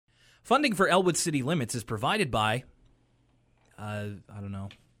Funding for Elwood City Limits is provided by,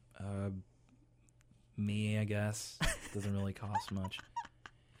 me, I guess. Doesn't really cost much.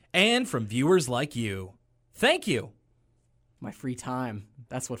 And from viewers like you. Thank you. My free time.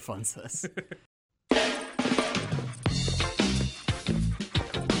 That's what funds this.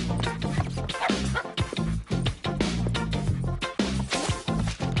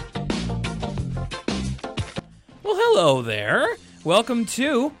 Well, hello there. Welcome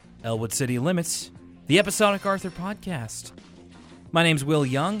to Elwood City Limits, the Episodic Arthur podcast. My name's Will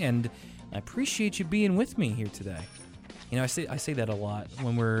Young, and I appreciate you being with me here today. You know, I say that a lot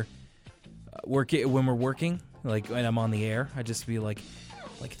when we're working, like when I'm on the air. I just be like,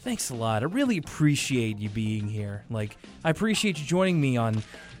 thanks a lot. I really appreciate you being here. Like, I appreciate you joining me on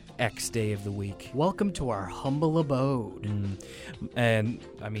X day of the week. Welcome to our humble abode. And,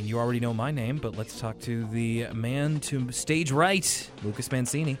 I mean, you already know my name, but let's talk to the man to stage right, Lucas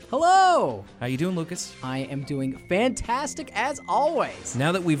Mancini. Hello! How you doing, Lucas? I am doing fantastic as always.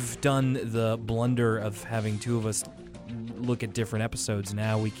 Now that we've done the blunder of having two of us look at different episodes,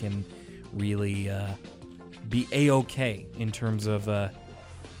 now we can really be A-okay in terms of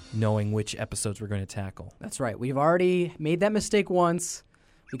knowing which episodes we're going to tackle. That's right. We've already made that mistake once.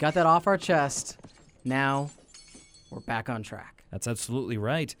 We got that off our chest. Now, we're back on track. That's absolutely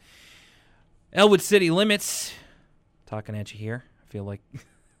right. Elwood City Limits. Talking at you here. I feel like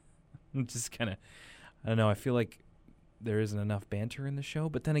I'm just kind of, I don't know, I feel like there isn't enough banter in the show.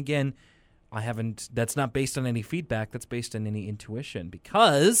 But then again, that's not based on any feedback. That's based on any intuition.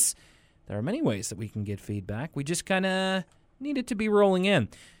 Because there are many ways that we can get feedback. We just kind of need it to be rolling in.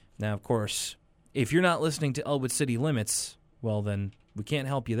 Now, of course, if you're not listening to Elwood City Limits, well then, we can't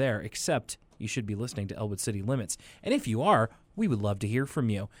help you there, except you should be listening to Elwood City Limits. And if you are, we would love to hear from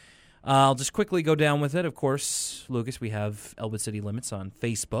you. I'll just quickly go down with it. Of course, Lucas, we have Elwood City Limits on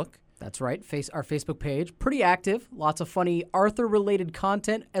Facebook. That's right. Our Facebook page, pretty active. Lots of funny Arthur-related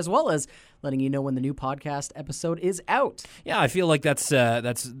content, as well as letting you know when the new podcast episode is out. Yeah, I feel like that's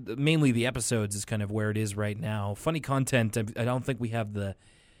mainly the episodes is kind of where it is right now. Funny content, I don't think we have the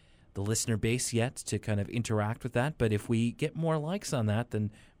listener base yet to kind of interact with that, but if we get more likes on that,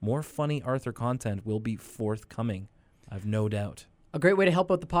 then more funny Arthur content will be forthcoming. I've no doubt. A great way to help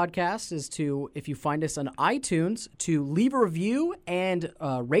out the podcast is to, if you find us on iTunes, to leave a review and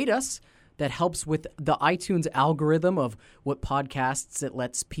rate us. That helps with the iTunes algorithm of what podcasts it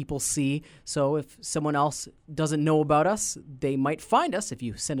lets people see. So if someone else doesn't know about us, they might find us if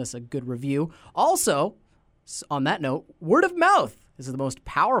you send us a good review. Also, on that note, word of mouth. This is the most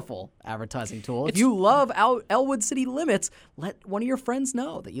powerful advertising tool. If you love Elwood City Limits, let one of your friends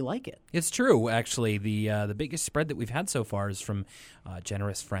know that you like it. It's true, actually. The biggest spread that we've had so far is from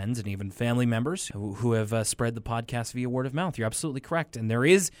generous friends and even family members who have spread the podcast via word of mouth. You're absolutely correct. And there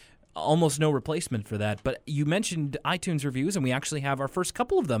is almost no replacement for that. But you mentioned iTunes reviews, and we actually have our first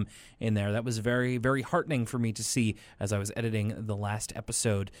couple of them in there. That was very, very heartening for me to see as I was editing the last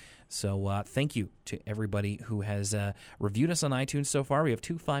episode. So thank you to everybody who has reviewed us on iTunes so far. We have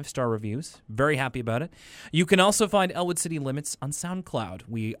 2 5-star reviews. Very happy about it. You can also find Elwood City Limits on SoundCloud.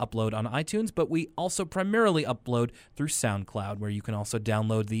 We upload on iTunes, but we also primarily upload through SoundCloud, where you can also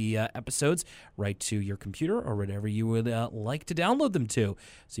download the episodes right to your computer or whatever you would like to download them to.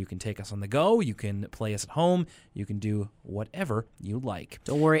 So you can take us on the go. You can play us at home. You can do whatever you like.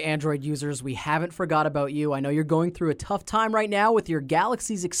 Don't worry, Android users. We haven't forgot about you. I know you're going through a tough time right now with your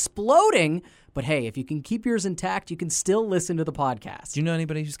galaxies exploding, but hey, if you can keep yours intact, you can still listen to the podcast. Do you know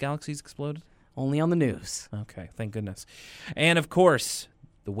anybody whose galaxies exploded? Only on the news. Okay, thank goodness. And of course,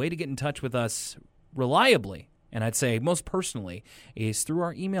 the way to get in touch with us reliably, and I'd say most personally, is through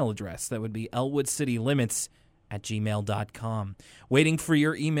our email address. That would be elwoodcitylimits@gmail.com. Waiting for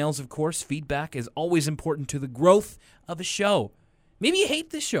your emails, of course. Feedback is always important to the growth of a show. Maybe you hate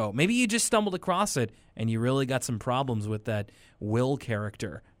this show. Maybe you just stumbled across it and you really got some problems with that Will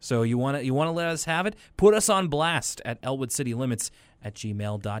character. So you want to let us have it? Put us on blast at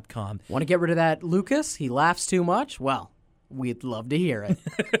elwoodcitylimits@gmail.com. Want to get rid of that Lucas? He laughs too much? Well, we'd love to hear it.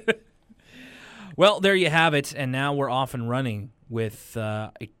 Well, there you have it. And now we're off and running with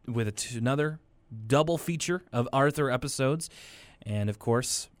another double feature of Arthur episodes. And, of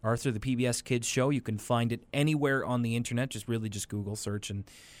course, Arthur, the PBS Kids show, you can find it anywhere on the internet. Just Google search. And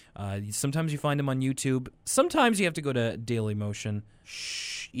sometimes you find them on YouTube. Sometimes you have to go to Dailymotion.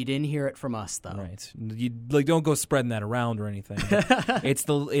 Shh, you didn't hear it from us, though. Right. You don't go spreading that around or anything.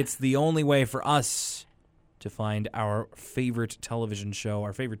 It's the only way for us to find our favorite television show,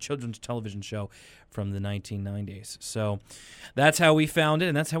 our favorite children's television show from the 1990s. So that's how we found it,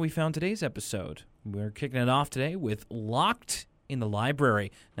 and that's how we found today's episode. We're kicking it off today with Locked in the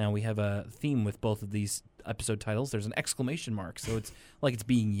Library. Now, we have a theme with both of these episode titles. There's an exclamation mark, so it's like it's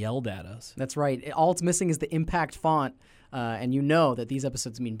being yelled at us. That's right. All it's missing is the impact font, and you know that these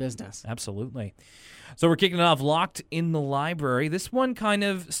episodes mean business. Absolutely. So we're kicking it off Locked in the Library. This one kind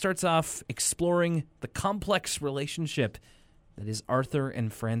of starts off exploring the complex relationship that is Arthur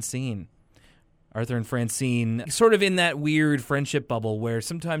and Francine. Arthur and Francine, sort of in that weird friendship bubble where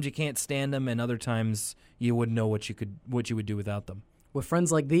sometimes you can't stand them and other times you wouldn't know what you would do without them. With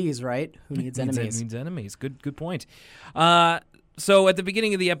friends like these, right? Who needs enemies? Needs enemies. Good point. So at the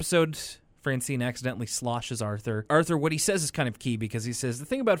beginning of the episode, Francine accidentally sloshes Arthur. Arthur, what he says is kind of key because he says the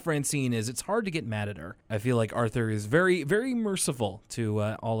thing about Francine is it's hard to get mad at her. I feel like Arthur is very, very merciful to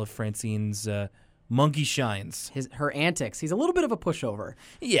all of Francine's monkey shines. Her antics. He's a little bit of a pushover.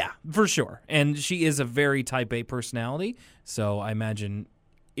 Yeah, for sure. And she is a very type A personality, so I imagine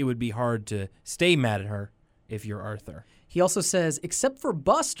it would be hard to stay mad at her if you're Arthur. He also says, except for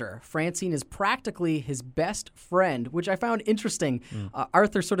Buster, Francine is practically his best friend, which I found interesting.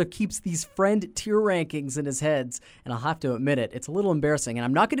 Arthur sort of keeps these friend tier rankings in his heads, and I'll have to admit it, it's a little embarrassing. And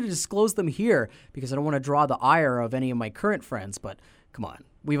I'm not going to disclose them here because I don't want to draw the ire of any of my current friends, but come on.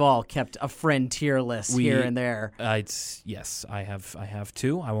 We've all kept a friend tier list here and there. Yes, I have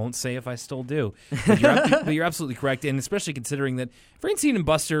too. I won't say if I still do. But you're absolutely correct, and especially considering that Francine and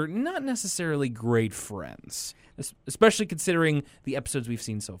Buster, not necessarily great friends, especially considering the episodes we've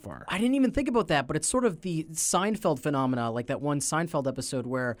seen so far. I didn't even think about that, but it's sort of the Seinfeld phenomena, like that one Seinfeld episode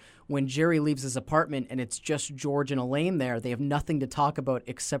where when Jerry leaves his apartment and it's just George and Elaine there, they have nothing to talk about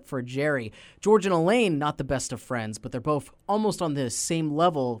except for Jerry. George and Elaine, not the best of friends, but they're both almost on the same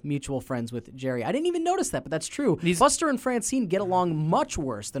level, mutual friends with Jerry. I didn't even notice that, but that's true. Buster and Francine get along much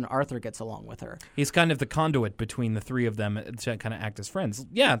worse than Arthur gets along with her. He's kind of the conduit between the three of them to kind of act as friends.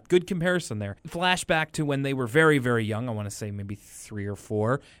 Yeah, good comparison there. Flashback to when they were very, very young, I want to say maybe 3 or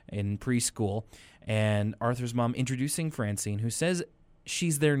 4 in preschool, and Arthur's mom introducing Francine, who says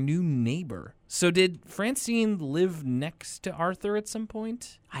she's their new neighbor. So did Francine live next to Arthur at some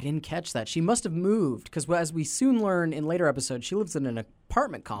point? I didn't catch that. She must have moved, because as we soon learn in later episodes, she lives in an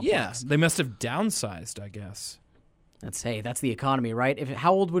apartment complex. Yeah, they must have downsized, I guess. That's the economy, right?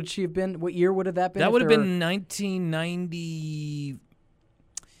 How old would she have been? What year would have that been? That would have been 1990...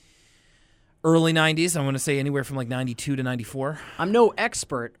 Early 90s, I want to say anywhere from like 92 to 94. I'm no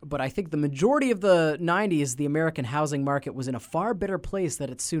expert, but I think the majority of the 90s, the American housing market was in a far better place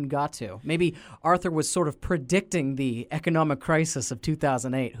than it soon got to. Maybe Arthur was sort of predicting the economic crisis of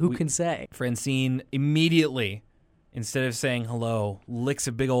 2008. Who can say? Francine immediately, instead of saying hello, licks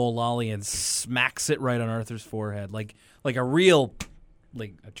a big old lolly and smacks it right on Arthur's forehead. Like a real, I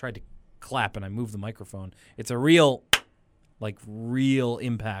tried to clap and I moved the microphone. It's a real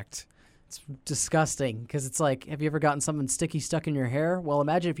impact. It's disgusting because it's like, have you ever gotten something sticky stuck in your hair? Well,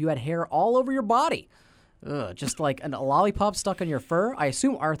 imagine if you had hair all over your body. Ugh, just like a lollipop stuck on your fur. I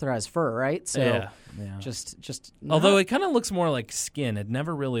assume Arthur has fur, right? So yeah. Just although it kind of looks more like skin. It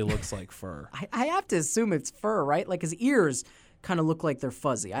never really looks like fur. I have to assume it's fur, right? Like his ears kind of look like they're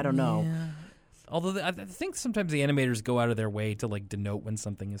fuzzy. I don't know. Yeah. Although I think sometimes the animators go out of their way to denote when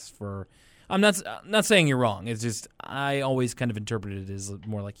something is fur. I'm not saying you're wrong. It's just I always kind of interpret it as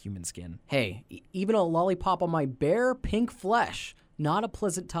more like human skin. Hey, even a lollipop on my bare pink flesh, not a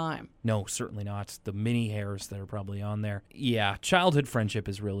pleasant time. No, certainly not. The mini hairs that are probably on there. Yeah, childhood friendship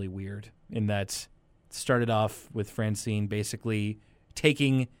is really weird in that it started off with Francine basically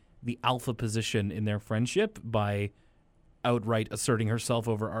taking the alpha position in their friendship by outright asserting herself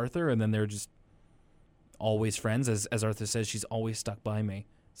over Arthur, and then they're just always friends. As Arthur says, she's always stuck by me.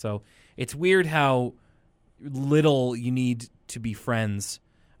 So it's weird how little you need to be friends.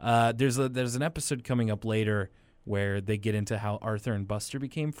 There's an episode coming up later where they get into how Arthur and Buster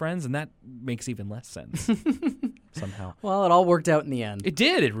became friends, and that makes even less sense somehow. Well, it all worked out in the end. It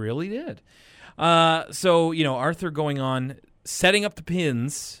did. It really did. So, Arthur going on, setting up the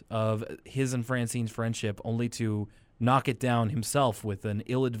pins of his and Francine's friendship only to knock it down himself with an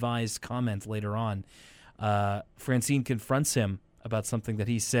ill-advised comment later on. Francine confronts him about something that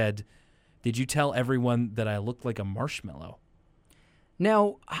he said. Did you tell everyone that I looked like a marshmallow?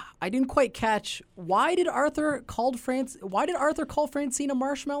 Now, I didn't quite catch, why did Arthur call Francine a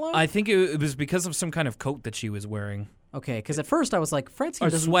marshmallow? I think it was because of some kind of coat that she was wearing. Okay, because at first I was like, Francine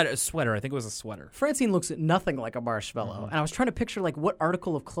doesn't... A sweater. I think it was a sweater. Francine looks nothing like a marshmallow. And I was trying to picture what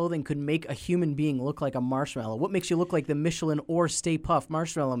article of clothing could make a human being look like a marshmallow. What makes you look like the Michelin or Stay Puft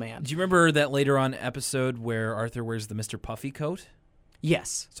Marshmallow Man? Do you remember that later on episode where Arthur wears the Mr. Puffy coat?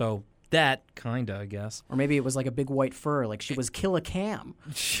 Yes. So that kinda, I guess. Or maybe it was like a big white fur, like she was Kill a Cam.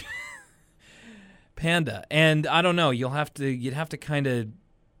 Panda. And I don't know, you'd have to kind of,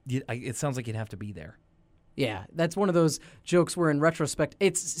 it sounds like you'd have to be there. Yeah, that's one of those jokes where in retrospect,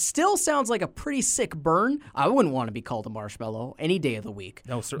 it still sounds like a pretty sick burn. I wouldn't want to be called a marshmallow any day of the week.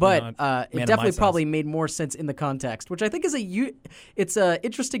 No, certainly but not. It definitely probably made more sense in the context, which I think is it's a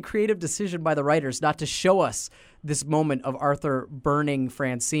interesting creative decision by the writers not to show us this moment of Arthur burning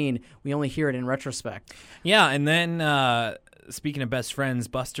Francine. We only hear it in retrospect. Yeah, and then speaking of best friends,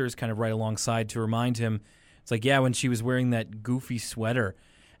 Buster's kind of right alongside to remind him. It's like, yeah, when she was wearing that goofy sweater,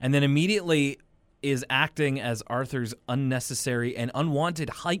 and then immediately is acting as Arthur's unnecessary and unwanted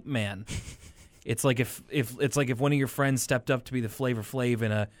hype man. It's like if one of your friends stepped up to be the Flavor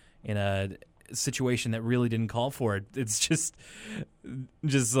Flav in a situation that really didn't call for it. It's just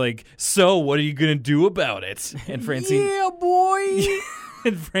like, so what are you gonna do about it? And Francine, yeah, boy.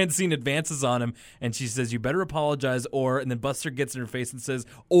 And Francine advances on him, and she says, "You better apologize," and then Buster gets in her face and says,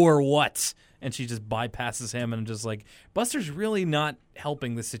 "Or what?" And she just bypasses him, and I'm just like, Buster's really not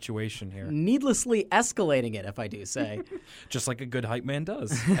helping the situation here. Needlessly escalating it, if I do say. Just like a good hype man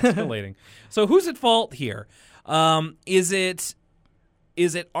does, escalating. So who's at fault here? Is it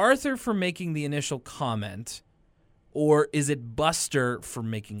Arthur for making the initial comment, or is it Buster for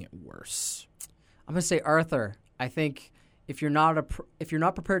making it worse? I'm going to say Arthur. I think if you're not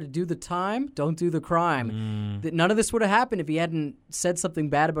prepared to do the time, don't do the crime. None of this would have happened if he hadn't said something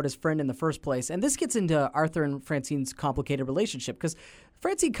bad about his friend in the first place. And this gets into Arthur and Francine's complicated relationship because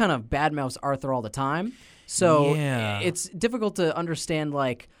Francine kind of badmouths Arthur all the time. So it's difficult to understand,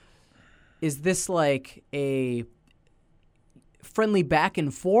 like, is this like a friendly back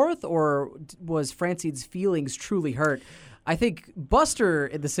and forth, or was Francine's feelings truly hurt? I think Buster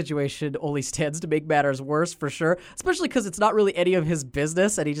in the situation only stands to make matters worse for sure, especially because it's not really any of his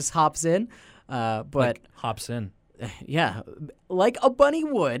business and he just hops in. Hops in. Yeah, like a bunny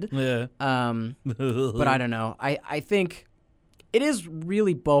would. Yeah. But I don't know. I think it is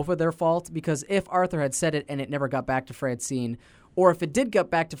really both of their fault because if Arthur had said it and it never got back to Francine, or if it did get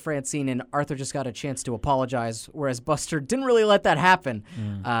back to Francine and Arthur just got a chance to apologize, whereas Buster didn't really let that happen,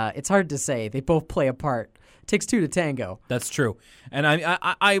 it's hard to say. They both play a part. It takes two to tango. That's true. And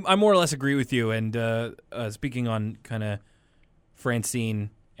I more or less agree with you. And speaking on kind of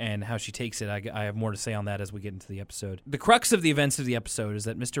Francine and how she takes it, I have more to say on that as we get into the episode. The crux of the events of the episode is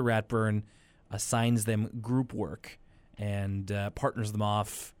that Mr. Ratburn assigns them group work and partners them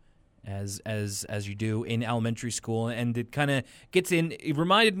off as you do in elementary school, and it kind of gets in. It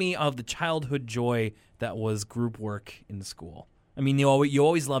reminded me of the childhood joy that was group work in the school. I mean, you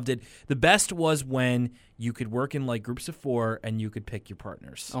always loved it. The best was when you could work in like groups of 4 and you could pick your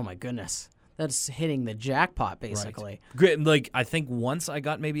partners. Oh my goodness, that's hitting the jackpot basically. Right. Like I think once I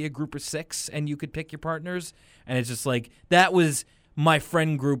got maybe a group of 6 and you could pick your partners, and it's just like that was my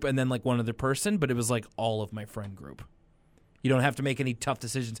friend group and then like one other person, but it was like all of my friend group. You don't have to make any tough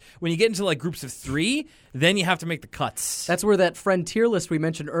decisions. When you get into like groups of 3, then you have to make the cuts. That's where that friend tier list we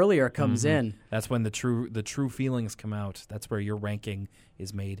mentioned earlier comes in. That's when the true feelings come out. That's where your ranking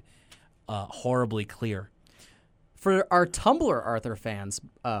is made horribly clear. For our Tumblr Arthur fans,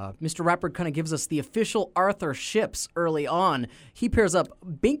 Mr. Ratburn kind of gives us the official Arthur ships early on. He pairs up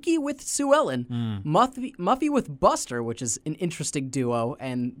Binky with Sue Ellen, Muffy with Buster, which is an interesting duo,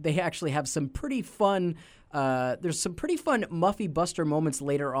 and they actually have some pretty fun. There's some pretty fun Muffy Buster moments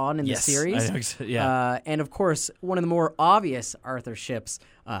later on in the series. And of course, one of the more obvious Arthur ships,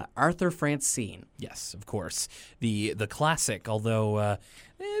 Arthur Francine. Yes, of course. The classic, although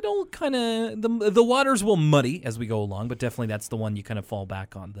it'll kind of the waters will muddy as we go along, but definitely that's the one you kind of fall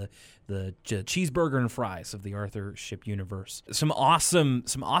back on, the cheeseburger and fries of the Arthur ship universe. Some awesome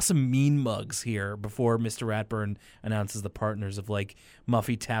mean mugs here before Mr. Ratburn announces the partners of like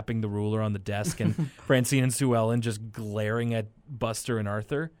Muffy tapping the ruler on the desk and Francine and Sue Ellen just glaring at Buster and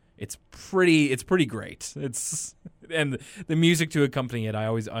Arthur. It's pretty great. And the music to accompany it, I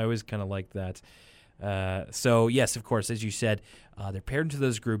always kind of like that. So yes, of course, as you said, they're paired into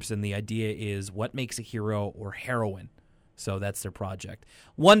those groups, and the idea is what makes a hero or heroine. So that's their project.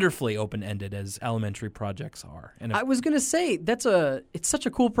 Wonderfully open-ended, as elementary projects are. And I was going to say it's such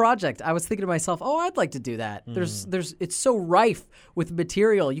a cool project. I was thinking to myself, I'd like to do that. It's so rife with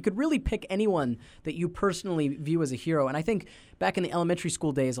material. You could really pick anyone that you personally view as a hero. And I think back in the elementary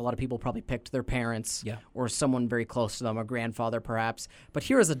school days, a lot of people probably picked their parents or someone very close to them, a grandfather perhaps. But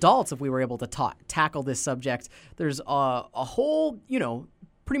here as adults, if we were able to tackle this subject, there's a whole,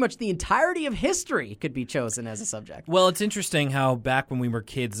 pretty much the entirety of history could be chosen as a subject. Well, it's interesting how back when we were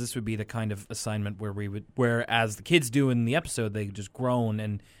kids, this would be the kind of assignment where as the kids do in the episode, they just groan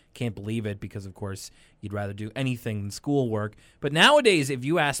and can't believe it because, of course, you'd rather do anything than schoolwork. But nowadays, if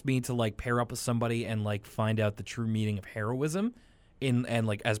you ask me to like pair up with somebody and like find out the true meaning of heroism and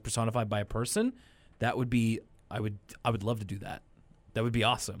like as personified by a person, that would be I would love to do that. That would be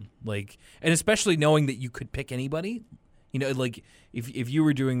awesome. Like, and especially knowing that you could pick anybody. You know, like if you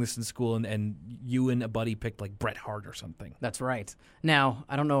were doing this in school and you and a buddy picked like Bret Hart or something. That's right. Now,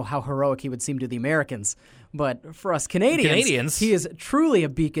 I don't know how heroic he would seem to the Americans, but for us Canadians, he is truly a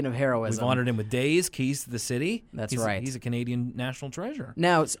beacon of heroism. We've honored him with days, keys to the city. That's right. He's a Canadian national treasure.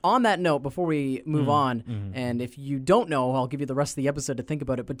 Now, on that note, before we move on, and if you don't know, I'll give you the rest of the episode to think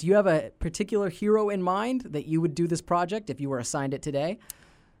about it, but do you have a particular hero in mind that you would do this project if you were assigned it today?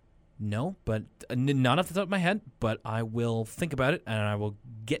 No, but not off the top of my head, but I will think about it, and I will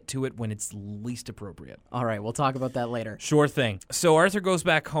get to it when it's least appropriate. All right, we'll talk about that later. Sure thing. So Arthur goes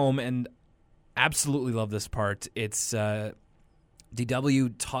back home, and absolutely love this part. It's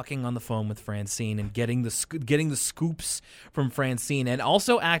DW talking on the phone with Francine and getting the scoops from Francine, and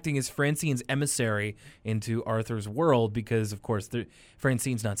also acting as Francine's emissary into Arthur's world because, of course,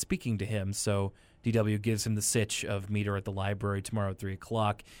 Francine's not speaking to him, so DW gives him the sitch of meet her at the library tomorrow at 3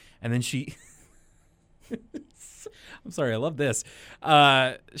 o'clock. And then she... I'm sorry, I love this.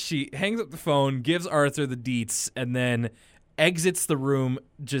 She hangs up the phone, gives Arthur the deets, and then exits the room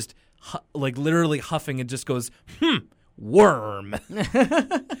just like literally huffing and just goes, worm.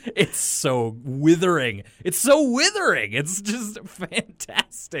 It's so withering. It's just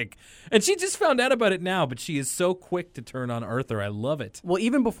fantastic. And she just found out about it now, but she is so quick to turn on Arthur. I love it. Well,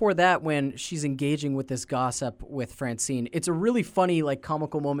 even before that, when she's engaging with this gossip with Francine, it's a really funny, like,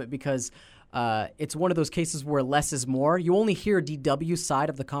 comical moment because it's one of those cases where less is more. You only hear DW's side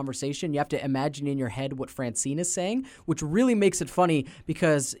of the conversation. You have to imagine in your head what Francine is saying, which really makes it funny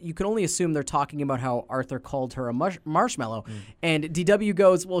because you can only assume they're talking about how Arthur called her a marshmallow. And DW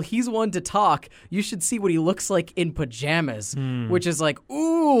goes, well, he's one to talk. You should see what he looks like in pajamas, which is like,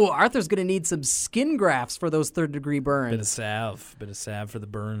 ooh, Arthur's going to need some skin grafts for those third-degree burns. Bit of salve for the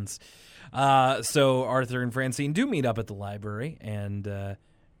burns. So Arthur and Francine do meet up at the library, and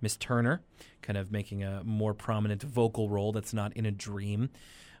Miss Turner, kind of making a more prominent vocal role that's not in a dream.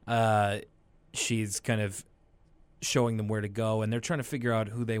 She's kind of showing them where to go, and they're trying to figure out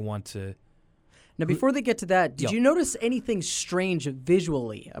who they want to... Now, before they get to that, did you notice anything strange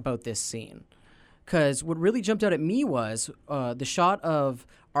visually about this scene? Because what really jumped out at me was the shot of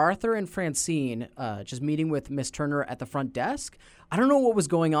Arthur and Francine just meeting with Miss Turner at the front desk. I don't know what was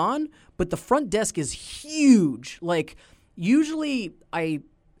going on, but the front desk is huge. Like, usually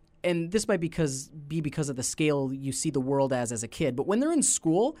and this might be because of the scale you see the world as a kid, but when they're in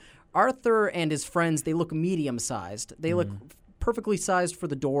school, Arthur and his friends, they look medium-sized. They look perfectly sized for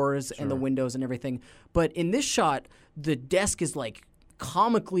the doors and the windows and everything. But in this shot, the desk is like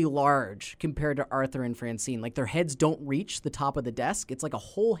comically large compared to Arthur and Francine. Like their heads don't reach the top of the desk. It's like a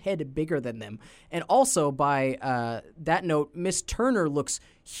whole head bigger than them. And also by that note, Miss Turner looks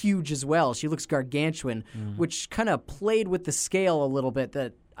huge as well. She looks gargantuan, which kind of played with the scale a little bit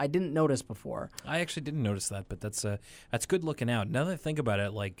that I didn't notice before. I actually didn't notice that, but that's good looking out. Now that I think about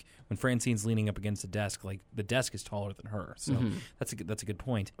it, like when Francine's leaning up against the desk, like the desk is taller than her. So that's a good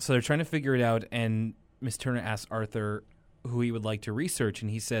point. So they're trying to figure it out, and Miss Turner asks Arthur who he would like to research,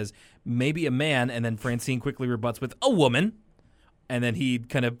 and he says maybe a man, and then Francine quickly rebuts with a woman, and then he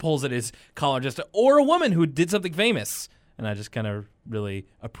kind of pulls at his collar or a woman who did something famous, and I just kind of really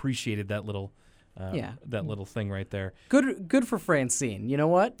appreciated that little. That little thing right there. Good for Francine. You know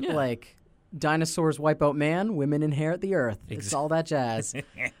what? Yeah. Like, dinosaurs wipe out man, women inherit the earth. It's all that jazz.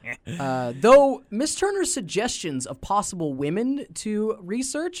 Though Miss Turner's suggestions of possible women to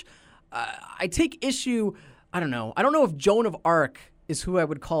research, I take issue. I don't know if Joan of Arc is who I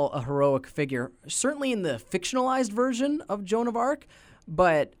would call a heroic figure. Certainly in the fictionalized version of Joan of Arc,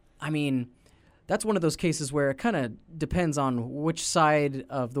 but I mean, that's one of those cases where it kind of depends on which side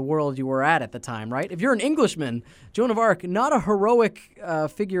of the world you were at the time, right? If you're an Englishman, Joan of Arc, not a heroic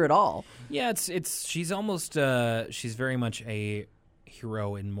figure at all. Yeah, she's almost she's very much a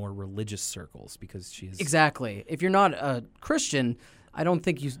hero in more religious circles because she is exactly. If you're not a Christian, I don't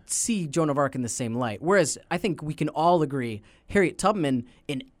think you see Joan of Arc in the same light. Whereas I think we can all agree Harriet Tubman,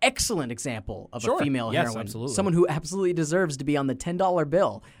 an excellent example of a female heroine. Absolutely. Someone who absolutely deserves to be on the $10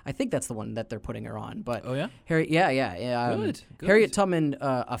 bill. I think that's the one that they're putting her on. But oh, yeah? Good. Harriet Tubman,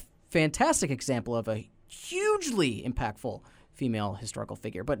 a fantastic example of a hugely impactful female historical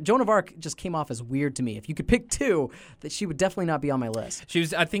figure. But Joan of Arc just came off as weird to me. If you could pick two, that she would definitely not be on my list.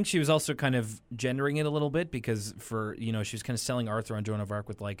 I think she was also kind of gendering it a little bit because she was kind of selling Arthur on Joan of Arc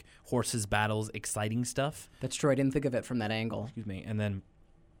with like horses, battles, exciting stuff. That's true. I didn't think of it from that angle. Excuse me. And then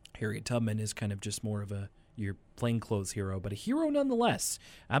Harriet Tubman is kind of just more of your plainclothes hero, but a hero nonetheless.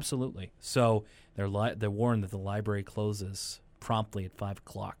 Absolutely. So they're warned that the library closes promptly at 5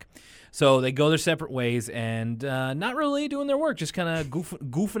 o'clock. So they go their separate ways and not really doing their work, just kind of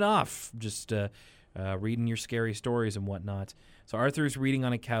goofing off, just reading your scary stories and whatnot. So Arthur's reading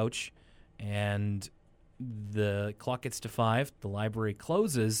on a couch, and the clock gets to 5, the library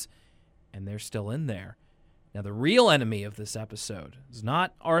closes, and they're still in there. Now, the real enemy of this episode is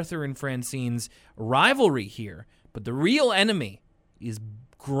not Arthur and Francine's rivalry here, but the real enemy is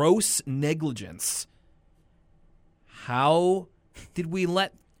gross negligence. How did we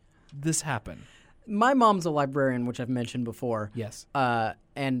let this happen? My mom's a librarian, which I've mentioned before. Yes.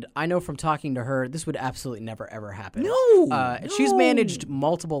 And I know from talking to her, this would absolutely never, ever happen. No. She's managed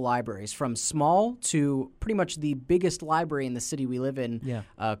multiple libraries, from small to pretty much the biggest library in the city we live in,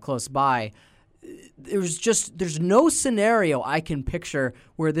 close by. There's no scenario I can picture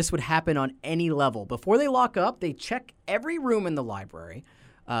where this would happen on any level. Before they lock up, they check every room in the library.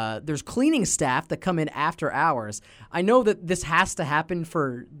 There's cleaning staff that come in after hours. I know that this has to happen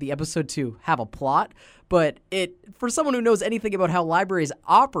for the episode to have a plot, but for someone who knows anything about how libraries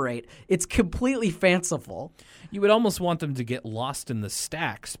operate, it's completely fanciful. You would almost want them to get lost in the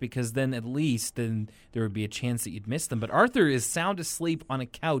stacks, because then at least there would be a chance that you'd miss them. But Arthur is sound asleep on a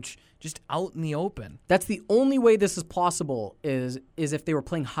couch just out in the open. That's the only way this is possible is if they were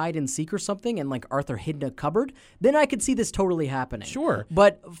playing hide and seek or something and like Arthur hid in a cupboard. Then I could see this totally happening. Sure.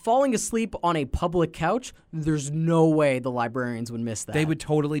 But falling asleep on a public couch, there's no way the librarians would miss that. They would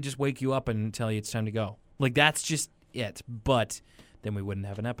totally just wake you up and tell you it's time to go. Like, that's just it. But then we wouldn't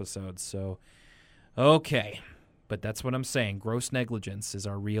have an episode. So, okay. But that's what I'm saying. Gross negligence is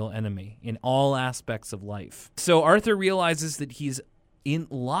our real enemy in all aspects of life. So Arthur realizes that he's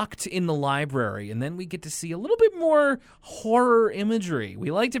locked in the library, and then we get to see a little bit more horror imagery. We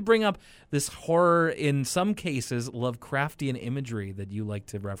like to bring up this horror, in some cases, Lovecraftian imagery that you like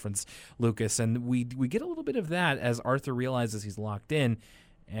to reference, Lucas, and we get a little bit of that as Arthur realizes he's locked in,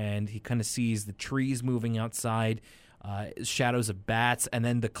 and he kind of sees the trees moving outside, shadows of bats, and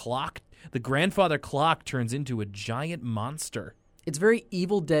then the grandfather clock turns into a giant monster. It's very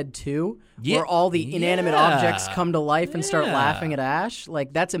Evil Dead 2, where all the inanimate objects come to life and start laughing at Ash.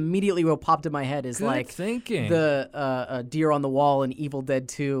 Like, that's immediately what popped in my head is Good like thinking. The deer on the wall in Evil Dead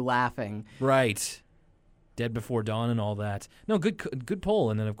 2 laughing. Right. Dead Before Dawn and all that. No, good pull.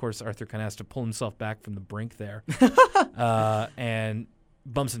 And then, of course, Arthur kind of has to pull himself back from the brink there. And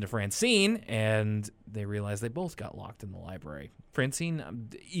bumps into Francine, and they realize they both got locked in the library. Francine,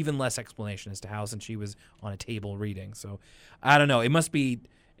 even less explanation as to how, since she was on a table reading. So, I don't know. It must be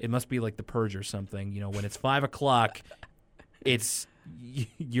like The Purge or something. You know, when it's 5 o'clock,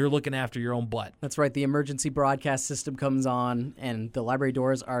 you're looking after your own butt. That's right. The emergency broadcast system comes on, and the library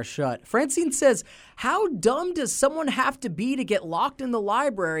doors are shut. Francine says, "How dumb does someone have to be to get locked in the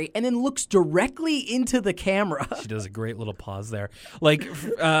library?" and then looks directly into the camera. She does a great little pause there. Like,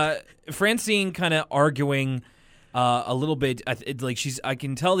 Francine kind of arguing a little bit. I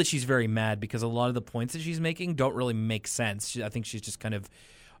can tell that she's very mad because a lot of the points that she's making don't really make sense. I think she's just kind of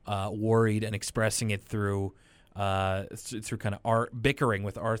worried and expressing it through kind of bickering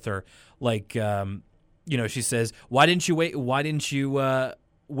with Arthur. Like, she says, "Why didn't you wake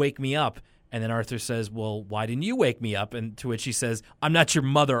me up?" And then Arthur says, "Well, why didn't you wake me up?" And to which she says, "I'm not your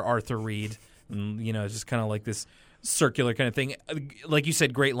mother, Arthur Reed." And, it's just kind of like this circular kind of thing. Like you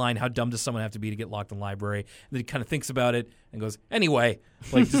said, great line. How dumb does someone have to be to get locked in the library? And then he kind of thinks about it and goes, "Anyway,"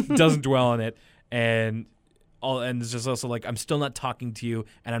 like, just doesn't dwell on it. And it's just also like, "I'm still not talking to you,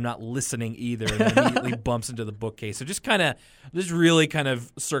 and I'm not listening either," and then immediately bumps into the bookcase. So just really kind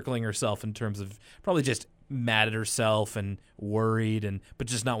of circling herself in terms of probably just mad at herself and worried, but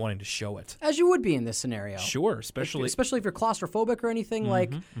just not wanting to show it. As you would be in this scenario. Sure, especially if you're claustrophobic or anything.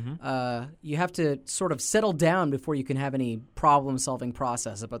 You have to sort of settle down before you can have any problem-solving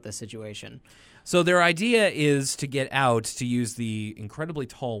process about this situation. So their idea is to get out, to use the incredibly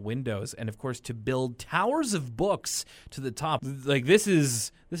tall windows, and of course to build towers of books to the top. Like, this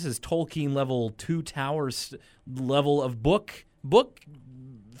is Tolkien level 2 towers level of book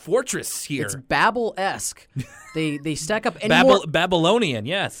fortress here. It's Babel-esque. They stack up any more Babylonian,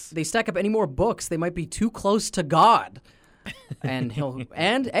 yes. They stack up any more books, they might be too close to God. And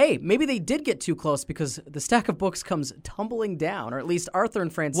hey, maybe they did get too close because the stack of books comes tumbling down, or at least Arthur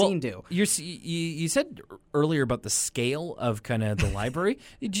and Francine do. You said earlier about the scale of kind of the library.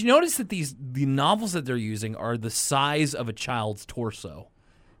 Did you notice that the novels that they're using are the size of a child's torso?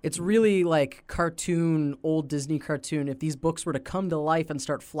 It's really like old Disney cartoon. If these books were to come to life and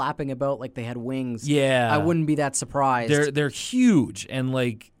start flapping about like they had wings, I wouldn't be that surprised. They're huge, and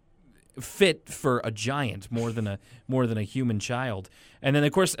like, fit for a giant more than a human child. And then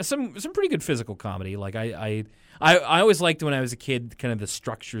of course some pretty good physical comedy. Like I always liked when I was a kid kind of the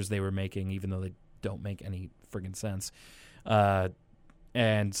structures they were making, even though they don't make any friggin' sense.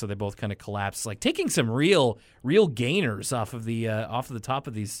 And so they both kind of collapse, like taking some real gainers off of the top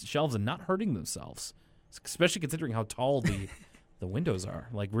of these shelves and not hurting themselves, especially considering how tall the windows are.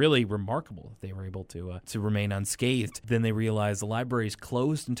 Like, really remarkable that they were able to remain unscathed. Then they realized the library is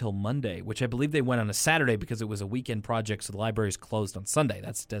closed until Monday, which I believe they went on a Saturday because it was a weekend project, so the library is closed on Sunday.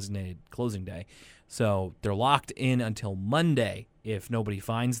 That's designated closing day. So they're locked in until Monday if nobody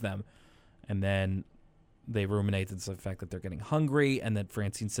finds them. And then they ruminate the fact that they're getting hungry and that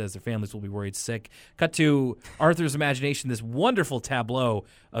Francine says their families will be worried sick. Cut to Arthur's imagination, this wonderful tableau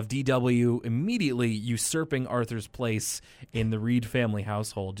of DW immediately usurping Arthur's place in the Reed family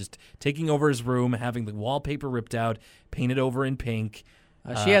household, just taking over his room, having the wallpaper ripped out, painted over in pink.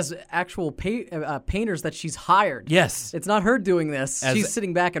 She has actual painters that she's hired. Yes. It's not her doing this. She's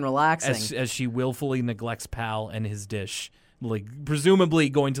sitting back and relaxing. As she willfully neglects Pal and his dish. Like, presumably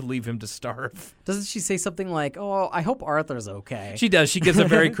going to leave him to starve. Doesn't she say something like, "Oh, I hope Arthur's okay"? She does. She gives a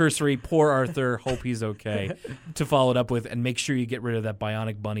very cursory, "Poor Arthur, hope he's okay," to follow it up with, "and make sure you get rid of that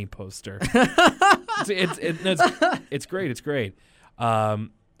Bionic Bunny poster." It's great. It's great. So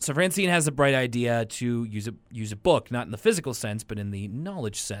Francine has a bright idea to use a book, not in the physical sense, but in the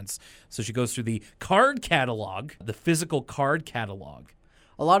knowledge sense. So she goes through the card catalog, the physical card catalog.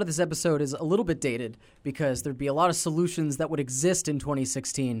 A lot of this episode is a little bit dated because there'd be a lot of solutions that would exist in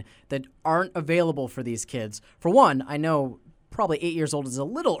 2016 that aren't available for these kids. For one, I know probably 8 years old is a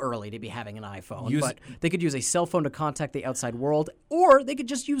little early to be having an iPhone, but they could use a cell phone to contact the outside world, or they could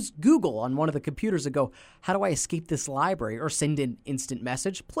just use Google on one of the computers and go, "How do I escape this library?" or send an instant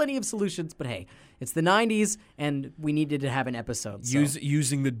message. Plenty of solutions, but hey, it's the 90s, and we needed to have an episode. So.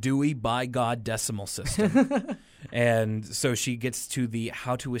 Using the Dewey by God decimal system. And so she gets to the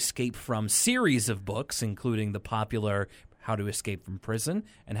How to Escape From series of books, including the popular How to Escape from Prison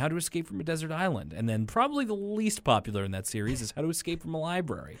and How to Escape from a Desert Island. And then probably the least popular in that series is How to Escape from a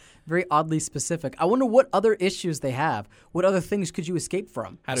Library. Very oddly specific. I wonder what other issues they have. What other things could you escape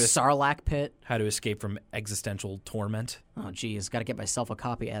from? A Sarlacc pit? How to Escape from Existential Torment. Oh, geez. Got to get myself a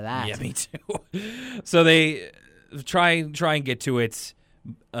copy of that. Yeah, me too. So they try and get to it.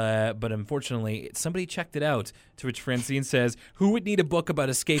 But unfortunately, somebody checked it out, to which Francine says, who would need a book about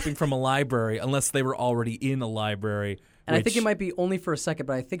escaping from a library unless they were already in a library? And I think it might be only for a second,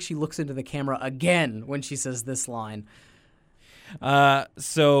 but I think she looks into the camera again when she says this line.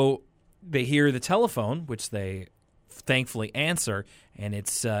 So they hear the telephone, which they thankfully answer, and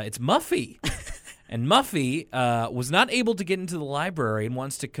it's Muffy. And Muffy was not able to get into the library and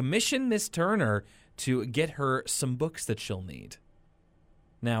wants to commission Miss Turner to get her some books that she'll need.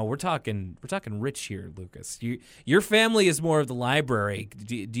 Now we're talking rich here, Lucas. Your family is more of the library.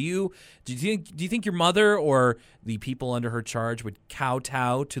 Do you think your mother or the people under her charge would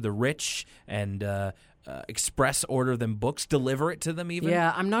kowtow to the rich and express order them books, deliver it to them even?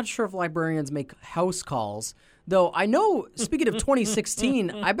 Yeah, I'm not sure if librarians make house calls. Though I know, speaking of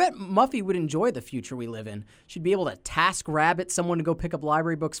 2016, I bet Muffy would enjoy the future we live in. She'd be able to TaskRabbit someone to go pick up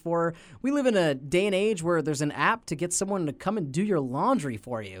library books for her. We live in a day and age where there's an app to get someone to come and do your laundry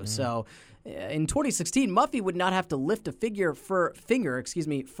for you. So in 2016, Muffy would not have to lift a finger for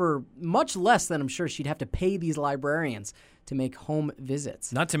much less than I'm sure she'd have to pay these librarians to make home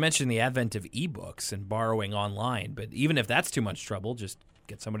visits. Not to mention the advent of ebooks and borrowing online. But even if that's too much trouble, just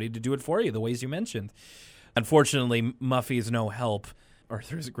get somebody to do it for you the ways you mentioned. Unfortunately, Muffy is no help.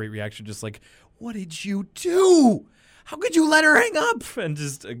 Arthur's a great reaction, just like, "What did you do? How could you let her hang up?" And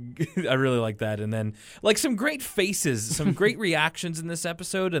just, I really like that. And then, like, some great faces, some great reactions in this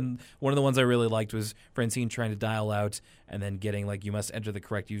episode. And one of the ones I really liked was Francine trying to dial out and then getting, like, "You must enter the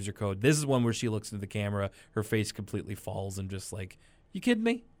correct user code." This is one where she looks into the camera, her face completely falls, and just like, "You kidding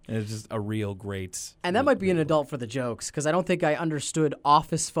me?" And it's just a real great... And that might be an adult for the jokes, because I don't think I understood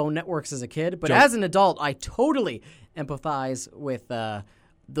office phone networks as a kid. But as an adult, I totally empathize with...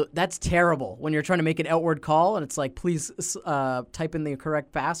 that's terrible when you're trying to make an outward call, and it's like, please type in the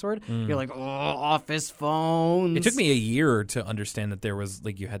correct password. You're like, oh, office phones. It took me a year to understand that there was,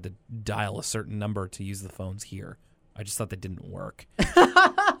 like, you had to dial a certain number to use the phones here. I just thought that didn't work.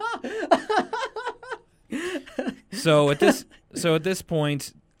 So at this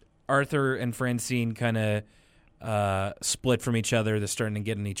point... Arthur and Francine kind of split from each other. They're starting to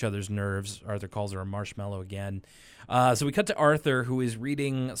get in each other's nerves. Arthur calls her a marshmallow again. So we cut to Arthur, who is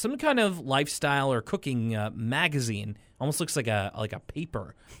reading some kind of lifestyle or cooking magazine. Almost looks like a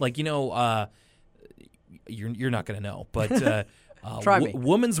paper. Like, you're not going to know. But Try me.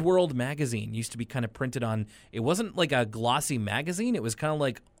 Woman's World magazine used to be kind of printed on. It wasn't like a glossy magazine. It was kind of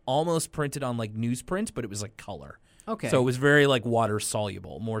like almost printed on like newsprint, but it was like color. Okay. So it was very like water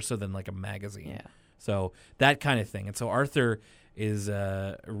soluble, more so than like a magazine. Yeah. So that kind of thing. And so Arthur is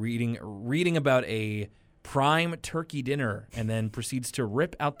reading about a prime turkey dinner, and then proceeds to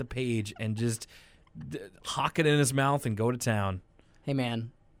rip out the page and just hock it in his mouth and go to town. Hey,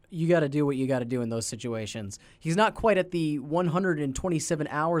 man, you got to do what you got to do in those situations. He's not quite at the 127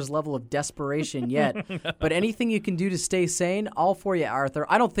 hours level of desperation yet, but anything you can do to stay sane, all for you, Arthur.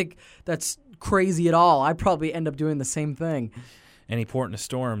 I don't think that's crazy at all. I'd probably end up doing the same thing. Any port in a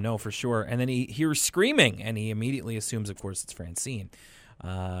storm, no, for sure. And then he hears screaming, and he immediately assumes, of course, it's Francine.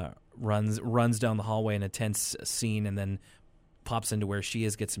 Runs down the hallway in a tense scene, and then pops into where she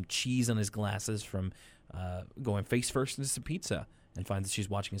is, gets some cheese on his glasses from going face first into some pizza, and finds that she's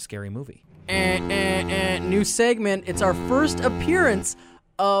watching a scary movie. New segment. It's our first appearance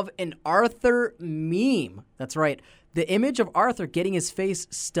of an Arthur meme. That's right. The image of Arthur getting his face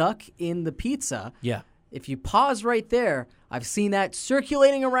stuck in the pizza. Yeah. If you pause right there, I've seen that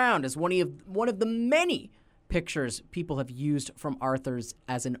circulating around as one of the many pictures people have used from Arthur's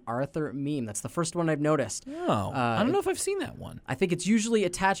as an Arthur meme. That's the first one I've noticed. Oh, I don't know if I've seen that one. I think it's usually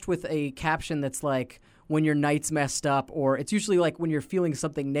attached with a caption that's like, when your night's messed up, or it's usually like when you're feeling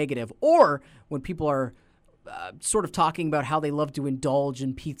something negative, or when people are sort of talking about how they love to indulge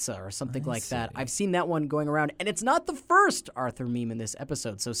in pizza or something like that. I've seen that one going around, and it's not the first Arthur meme in this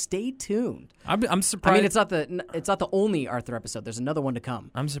episode, so stay tuned. I'm surprised. I mean, it's not the only Arthur episode. There's another one to come.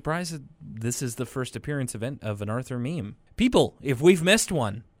 I'm surprised that this is the first appearance of an Arthur meme. People, if we've missed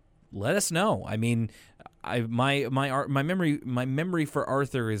one, let us know. I mean, my memory for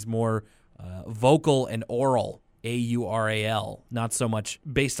Arthur is more vocal and oral, AURAL, not so much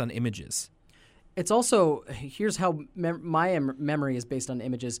based on images. It's also, here's how my memory is based on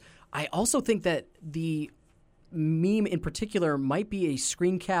images. I also think that the meme in particular might be a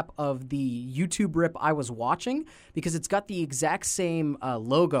screen cap of the YouTube rip I was watching, because it's got the exact same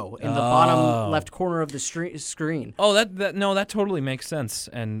logo in the bottom left corner of the screen. Oh, that totally makes sense,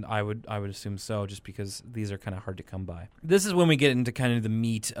 and I would assume so, just because these are kind of hard to come by. This is when we get into kind of the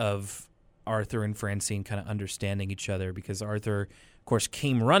meat of Arthur and Francine kind of understanding each other, because Arthur, of course,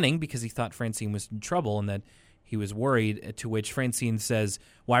 came running because he thought Francine was in trouble and that he was worried, to which Francine says,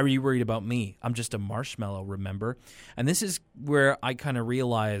 "Why were you worried about me? I'm just a marshmallow, remember?" And this is where I kind of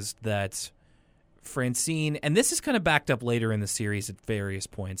realized that Francine, and this is kind of backed up later in the series at various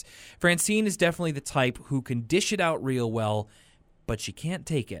points, Francine is definitely the type who can dish it out real well, but she can't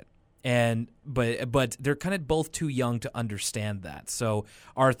take it. But they're kind of both too young to understand that. So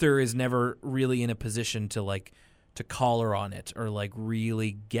Arthur is never really in a position to call her on it or like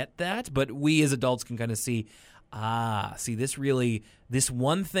really get that. But we as adults can kind of see this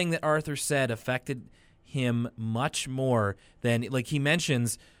one thing that Arthur said affected him much more than, like, he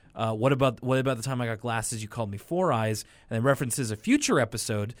mentions, what about the time I got glasses, you called me Four Eyes, and then references a future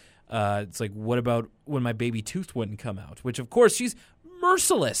episode. It's like, what about when my baby tooth wouldn't come out? Which, of course, she's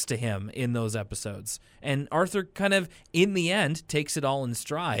merciless to him in those episodes. And Arthur kind of, in the end, takes it all in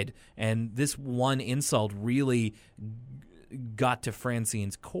stride. And this one insult really got to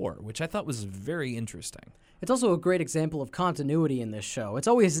Francine's core, which I thought was very interesting. It's also a great example of continuity in this show. It's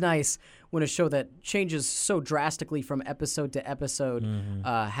always nice when a show that changes so drastically from episode to episode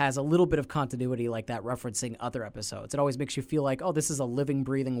has a little bit of continuity like that, referencing other episodes. It always makes you feel like, oh, this is a living,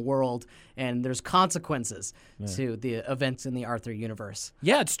 breathing world, and there's consequences to the events in the Arthur universe.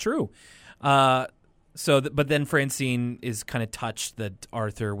 Yeah, it's true. But then Francine is kind of touched that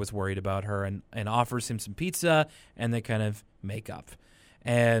Arthur was worried about her and offers him some pizza, and they kind of make up.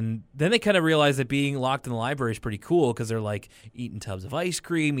 And then they kind of realize that being locked in the library is pretty cool, because they're like eating tubs of ice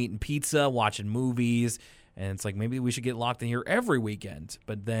cream, eating pizza, watching movies, and it's like, maybe we should get locked in here every weekend.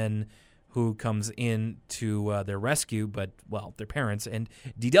 But then who comes in to their rescue but, well, their parents and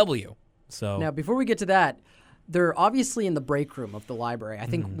DW. So now, before we get to that, they're obviously in the break room of the library. I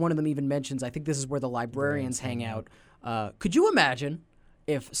think one of them even mentions, I think this is where the librarians hang out. Could you imagine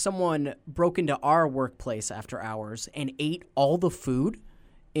if someone broke into our workplace after hours and ate all the food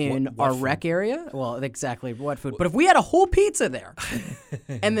in our rec area? Well, exactly, what food? But if we had a whole pizza there,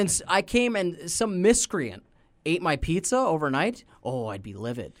 and then I came and some miscreant ate my pizza overnight, I'd be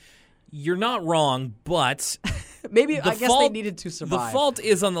livid. You're not wrong, but maybe I guess they needed to survive. The fault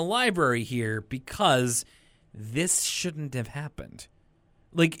is on the library here, because this shouldn't have happened.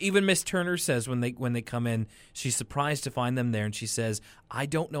 Like, even Miss Turner says when they come in, she's surprised to find them there, and she says, "I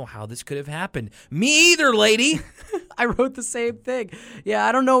don't know how this could have happened." Me either, lady. I wrote the same thing. Yeah,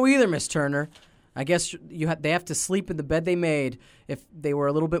 I don't know either, Miss Turner. I guess they have to sleep in the bed they made. If they were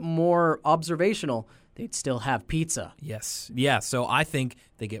a little bit more observational, they'd still have pizza. Yes. Yeah, so I think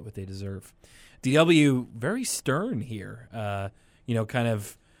they get what they deserve. DW, very stern here, kind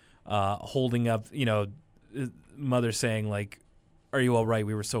of holding up, mother saying, like, are you all right?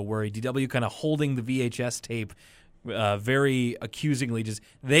 We were so worried. DW kind of holding the VHS tape very accusingly, just,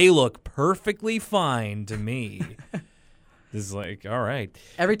 they look perfectly fine to me. This is like, all right.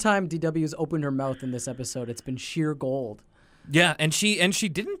 Every time DW's opened her mouth in this episode, it's been sheer gold. Yeah, and she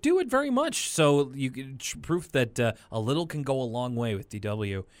didn't do it very much, so proof that a little can go a long way with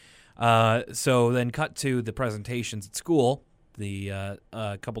DW. So then cut to the presentations at school a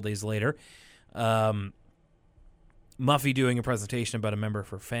couple days later. Muffy doing a presentation about a member of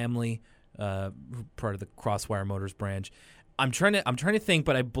her family, part of the Crosswire Motors branch. I'm trying to think,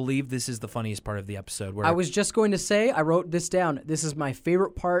 but I believe this is the funniest part of the episode. Where I was just going to say, I wrote this down. This is my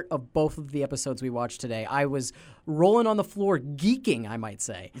favorite part of both of the episodes we watched today. I was rolling on the floor, geeking, I might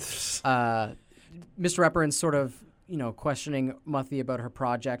say. Mr. Eperin's sort of, questioning Muffy about her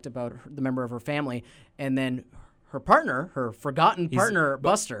project, about the member of her family, and then her partner, her forgotten partner,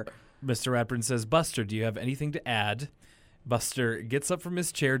 Buster. Mr. Eprin says, Buster, do you have anything to add? Buster gets up from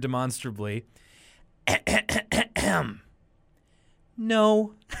his chair demonstrably.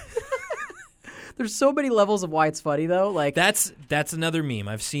 No. There's so many levels of why it's funny, though. Like that's another meme.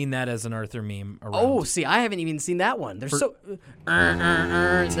 I've seen that as an Arthur meme around. Oh, see, I haven't even seen that one. There's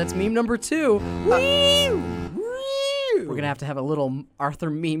that's meme number 2. We're going to have a little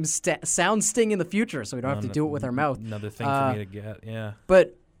Arthur meme sound sting in the future, so we don't have to do it with our mouth. Another thing for me to get, yeah.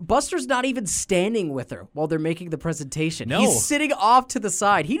 But Buster's not even standing with her while they're making the presentation. No. He's sitting off to the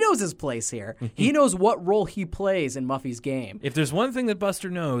side. He knows his place here. He knows what role he plays in Muffy's game. If there's one thing that Buster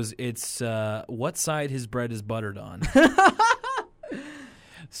knows, it's what side his bread is buttered on.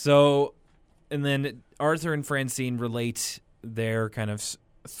 So, and then Arthur and Francine relate their kind of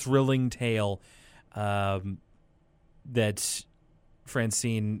thrilling tale that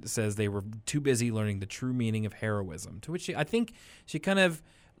Francine says they were too busy learning the true meaning of heroism, to which I think she kind of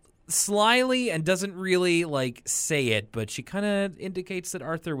slyly and doesn't really say it, but she kind of indicates that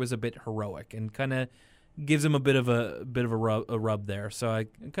Arthur was a bit heroic and kind of gives him a bit of a rub there. So I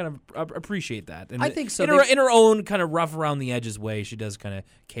kind of appreciate that. And I think so. In her own kind of rough around the edges way, she does kind of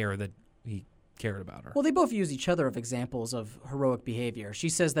care that he cared about her. Well, they both use each other of examples of heroic behavior. She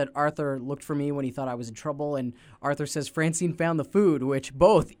says that Arthur looked for me when he thought I was in trouble, and Arthur says Francine found the food, which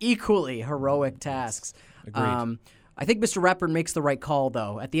both equally heroic tasks. Agreed. I think Mr. Ratburn makes the right call,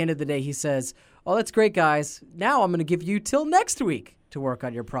 though. At the end of the day, he says, "Oh, that's great, guys. Now I'm going to give you till next week to work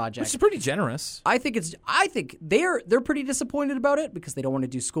on your project." Which is pretty generous. I think they're pretty disappointed about it because they don't want to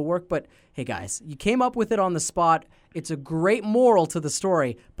do schoolwork. But hey, guys, you came up with it on the spot. It's a great moral to the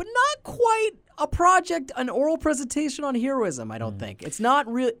story, but not quite a project, an oral presentation on heroism. I don't think it's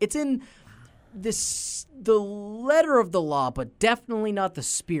not real. It's in the letter of the law, but definitely not the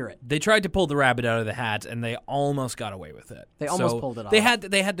spirit. They tried to pull the rabbit out of the hat, and they almost got away with it. They almost pulled it off. They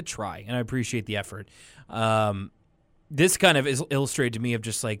had to try, and I appreciate the effort. This kind of is illustrated to me of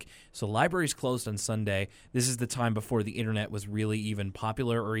just so libraries closed on Sunday. This is the time before the internet was really even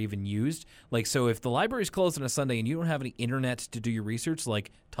popular or even used. So if the library's closed on a Sunday and you don't have any internet to do your research,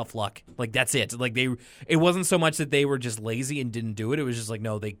 tough luck. That's it. It wasn't so much that they were just lazy and didn't do it. It was just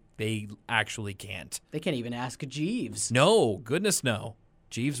no, they actually can't. They can't even ask Jeeves. No, goodness no.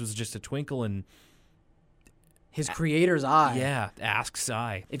 Jeeves was just a twinkle in his creator's eye. Yeah, Ask's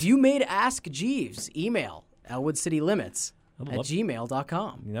eye. If you made Ask Jeeves, email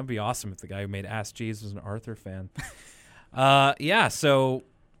elwoodcitylimits@gmail.com. That'd be awesome if the guy who made Ask Jeeves was an Arthur fan. So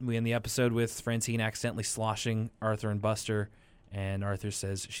we end the episode with Francine accidentally sloshing Arthur and Buster, and Arthur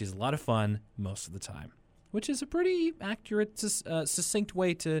says she's a lot of fun most of the time, which is a pretty accurate, succinct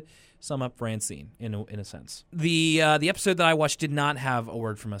way to sum up Francine in a sense. The episode that I watched did not have a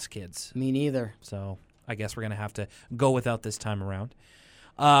word from us kids. Me neither. So I guess we're going to have to go without this time around.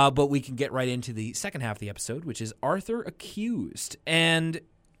 But we can get right into the second half of the episode, which is Arthur Accused. And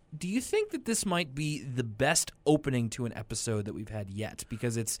do you think that this might be the best opening to an episode that we've had yet?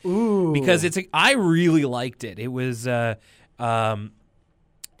 Because I really liked it. It was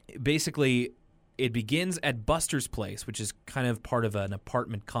basically it begins at Buster's place, which is kind of part of an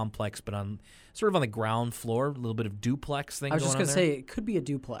apartment complex, but on the ground floor, a little bit of duplex thing. I was just going to say it could be a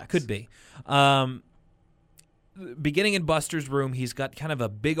duplex. Could be. beginning in Buster's room, he's got kind of a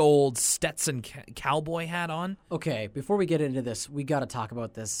big old Stetson cowboy hat on. Okay, before we get into this, we got to talk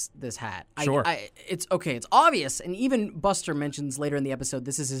about this hat. Sure. It's obvious, and even Buster mentions later in the episode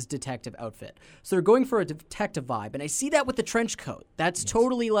this is his detective outfit. So they're going for a detective vibe, and I see that with the trench coat. That's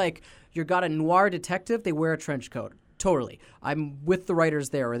totally like you got a noir detective, they wear a trench coat. Totally. I'm with the writers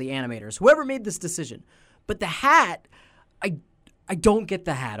there or the animators, whoever made this decision. But the hat, I don't get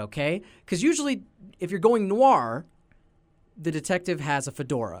the hat, okay? Because usually if you're going noir, the detective has a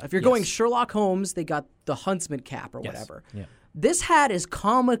fedora. If you're going Sherlock Holmes, they got the huntsman cap or whatever. Yeah. This hat is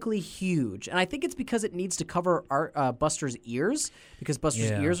comically huge, and I think it's because it needs to cover Buster's ears, because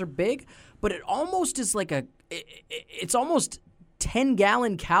Buster's ears are big. But it almost is like it's almost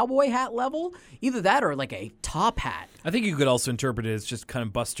 10-gallon cowboy hat level. Either that or like a top hat. I think you could also interpret it as just kind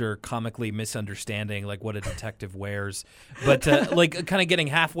of Buster comically misunderstanding like what a detective wears, but like kind of getting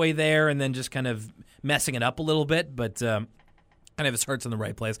halfway there and then just kind of messing it up a little bit, but kind of his heart's in the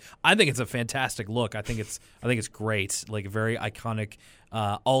right place. I think it's a fantastic look. I think it's great. Like a very iconic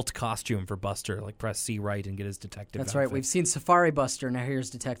alt costume for Buster. Like press C right and get his detective. That's outfit. right. We've seen Safari Buster. Now here's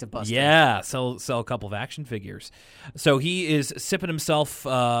Detective Buster. Yeah, sell a couple of action figures. So he is sipping himself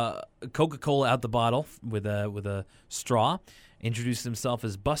Coca-Cola out the bottle with a straw. Introduces himself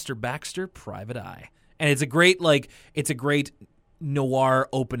as Buster Baxter, Private Eye, and it's a great noir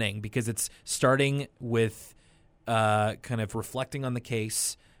opening because it's starting with kind of reflecting on the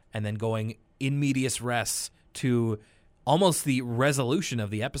case and then going in medias res to almost the resolution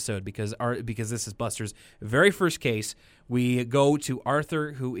of the episode because this is Buster's very first case. We go to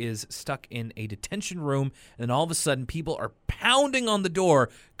Arthur, who is stuck in a detention room, and all of a sudden people are pounding on the door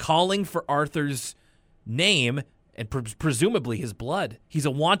calling for Arthur's name and presumably his blood. He's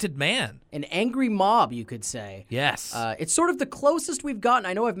a wanted man. An angry mob, you could say. Yes. It's sort of the closest we've gotten.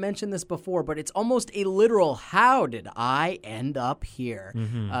 I know I've mentioned this before, but it's almost a literal, how did I end up here?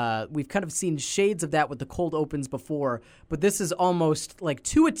 Mm-hmm. We've kind of seen shades of that with the cold opens before, but this is almost like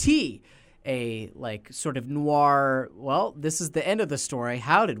to a T, a like sort of noir, well, this is the end of the story.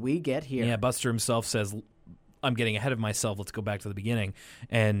 How did we get here? Yeah, Buster himself says, I'm getting ahead of myself. Let's go back to the beginning.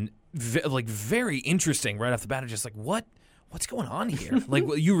 And very interesting right off the bat. Just like, what's going on here? Like,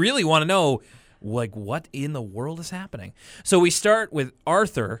 you really want to know, like, what in the world is happening? So we start with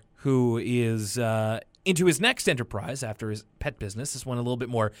Arthur, who is into his next enterprise after his pet business. This one a little bit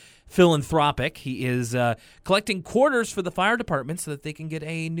more philanthropic. He is collecting quarters for the fire department so that they can get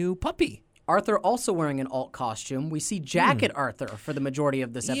a new puppy. Arthur also wearing an alt costume. We see Jacket Arthur for the majority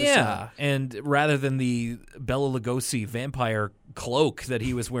of this episode. Yeah, and rather than the Bela Lugosi vampire cloak that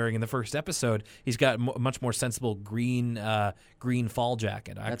he was wearing in the first episode, he's got a much more sensible green fall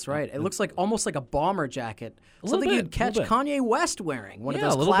jacket. That's right. It looks like almost like a bomber jacket. Something you'd catch Kanye West wearing. One of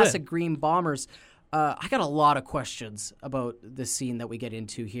those classic green bombers. I got a lot of questions about the scene that we get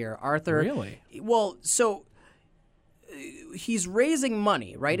into here. Arthur. Really? Well, so he's raising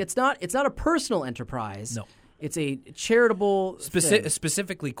money, right? It's not a personal enterprise. No. It's a charitable thing.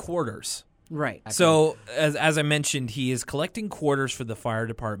 Specifically quarters. Right. So, as I mentioned, he is collecting quarters for the fire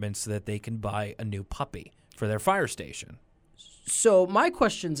department so that they can buy a new puppy for their fire station. So, my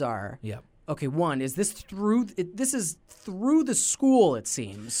questions are, okay, one, is this this is through the school, it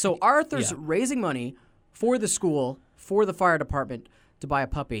seems. So, Arthur's raising money for the school, for the fire department to buy a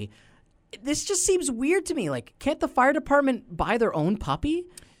puppy. This just seems weird to me. Like, can't the fire department buy their own puppy?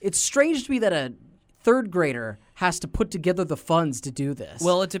 It's strange to me that a third grader has to put together the funds to do this.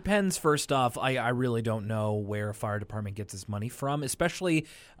 Well, it depends. First off, I really don't know where a fire department gets its money from, especially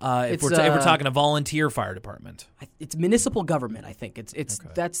if we're talking a volunteer fire department. It's municipal government, I think.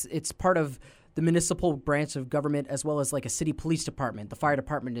 It's part of the municipal branch of government as well as like a city police department. The fire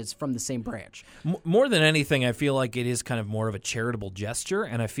department is from the same branch. More than anything, I feel like it is kind of more of a charitable gesture,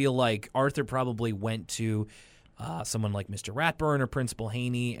 and I feel like Arthur probably went to someone like Mr. Ratburn or Principal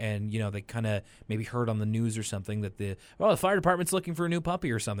Haney, and they kind of maybe heard on the news or something that the fire department's looking for a new puppy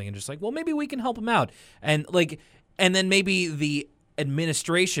or something, and just like, well, maybe we can help him out, and then maybe the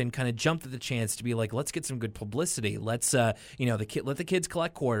administration kind of jumped at the chance to be like, let's get some good publicity. Let's let the kids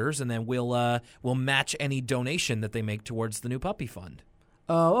collect quarters, and then we'll match any donation that they make towards the new puppy fund.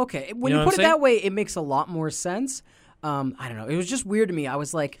 Oh, okay. When you put it that way, it makes a lot more sense. I don't know. It was just weird to me. I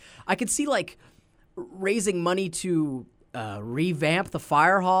was like, I could see like raising money to revamp the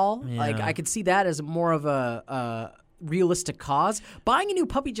fire hall. Yeah. Like I could see that as more of a realistic cause. Buying a new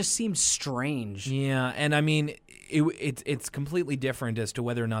puppy just seems strange. Yeah, and I mean, it's completely different as to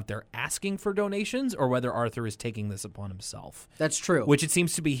whether or not they're asking for donations or whether Arthur is taking this upon himself. That's true. Which it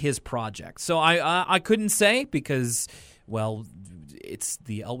seems to be his project. So I couldn't say because, well, it's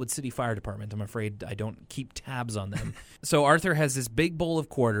the Elwood City Fire Department. I'm afraid I don't keep tabs on them. So Arthur has this big bowl of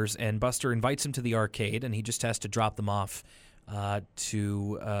quarters, and Buster invites him to the arcade, and he just has to drop them off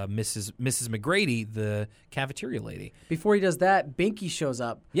to Mrs. McGrady, the cafeteria lady. Before he does that, Binky shows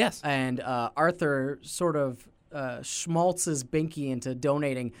up. Yes. And Arthur sort of schmaltzes Binky into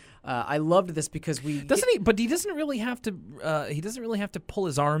donating. I loved this because doesn't he? But he doesn't really have to. He doesn't really have to pull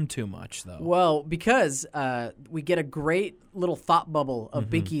his arm too much, though. Well, because we get a great little thought bubble of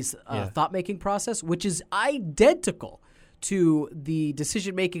Binky's thought-making process, which is identical to the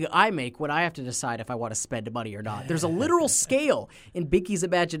decision-making I make when I have to decide if I want to spend money or not. There's a literal scale in Binky's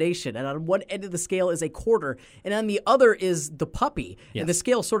imagination, and on one end of the scale is a quarter, and on the other is the puppy. Yes. And the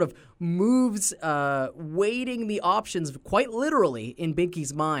scale sort of moves, weighting the options quite literally in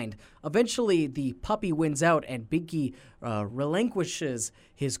Binky's mind. Eventually, the puppy wins out, and Binky relinquishes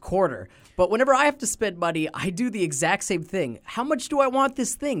his quarter. But whenever I have to spend money, I do the exact same thing. How much do I want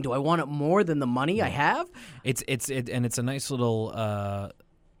this thing? Do I want it more than the money I have? It's a nice little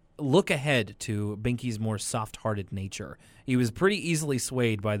look ahead to Binky's more soft-hearted nature. He was pretty easily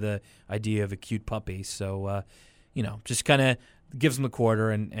swayed by the idea of a cute puppy, so just kind of gives him the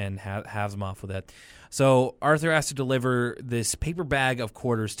quarter and has him off with it. So Arthur has to deliver this paper bag of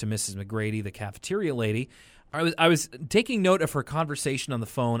quarters to Mrs. McGrady, the cafeteria lady. I was taking note of her conversation on the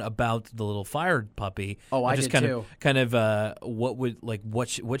phone about the little fire puppy. Oh, I did too.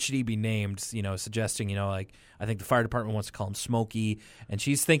 What should he be named? Suggesting I think the fire department wants to call him Smokey, and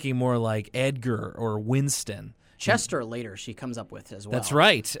she's thinking more like Edgar or Winston. Chester later she comes up with as well. That's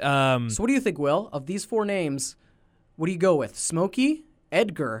right. So what do you think, Will? Of these four names, what do you go with? Smokey,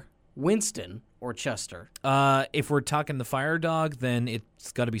 Edgar, Winston, or Chester? If we're talking the fire dog, then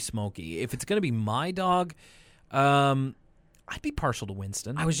it's got to be Smokey. If it's going to be my dog, I'd be partial to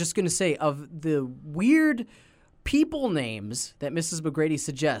Winston. I was just going to say, of the weird people names that Mrs. McGrady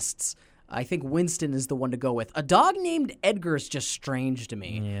suggests, I think Winston is the one to go with. A dog named Edgar is just strange to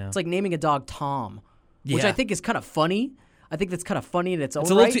me. Yeah. It's like naming a dog Tom, which I think is kind of funny. I think that's kind of funny in its own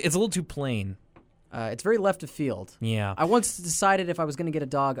right. It's a little too plain. It's very left of field. Yeah. I once decided if I was going to get a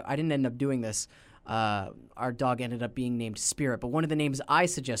dog, I didn't end up doing this. Our dog ended up being named Spirit, but one of the names I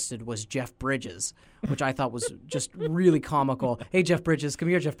suggested was Jeff Bridges, which I thought was just really comical. Hey, Jeff Bridges, come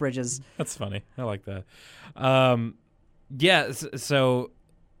here, Jeff Bridges. That's funny. I like that. So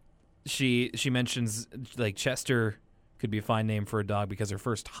she mentions like Chester could be a fine name for a dog because her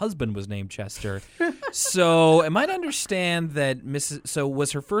first husband was named Chester. So am I to understand that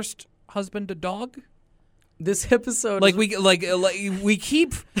was her first husband a dog? This episode,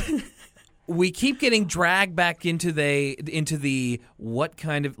 we keep getting dragged back into the what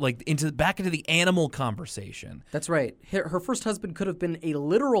kind of back into the animal conversation. That's right. Her first husband could have been a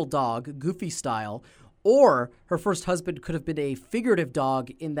literal dog, Goofy style, or her first husband could have been a figurative dog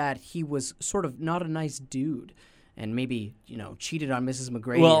in that he was sort of not a nice dude. And maybe, cheated on Mrs.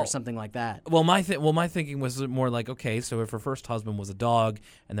 McGrady or something like that. Well, my thinking was more like, okay, so if her first husband was a dog,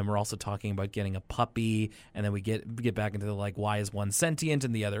 and then we're also talking about getting a puppy, and then we get back into why is one sentient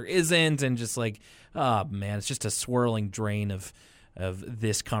and the other isn't, and just oh man, it's just a swirling drain of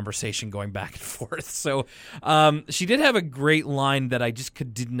this conversation going back and forth. So she did have a great line that I just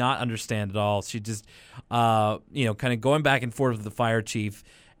did not understand at all. She just, kind of going back and forth with the fire chief.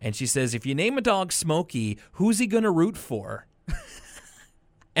 And she says, if you name a dog Smokey, who's he going to root for?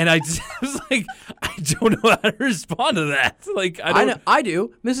 And I just was like, I don't know how to respond to that. I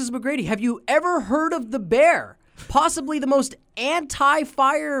do. Mrs. McGrady, have you ever heard of the bear? Possibly the most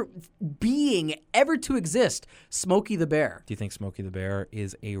anti-fire being ever to exist, Smokey the Bear. Do you think Smokey the Bear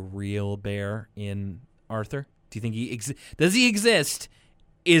is a real bear in Arthur? Do you think does he exist?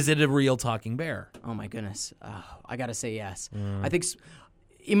 Is it a real talking bear? Oh, my goodness. I got to say yes. I think...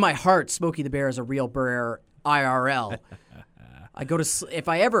 In my heart, Smokey the Bear is a real bear IRL. If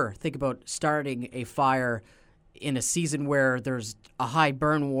I ever think about starting a fire in a season where there's a high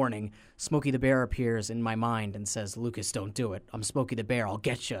burn warning, Smokey the Bear appears in my mind and says, Lucas, don't do it. I'm Smokey the Bear. I'll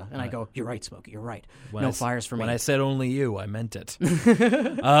get you. And I go, you're right, Smokey. You're right. No fires for me. When I said only you, I meant it.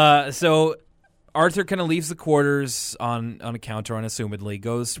 So Arthur kind of leaves the quarters on a counter unassumedly,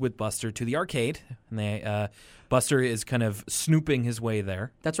 goes with Buster to the arcade, and Buster is kind of snooping his way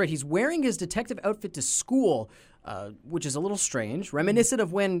there. That's right. He's wearing his detective outfit to school, which is a little strange, reminiscent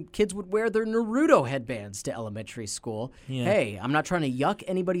of when kids would wear their Naruto headbands to elementary school. Yeah. Hey, I'm not trying to yuck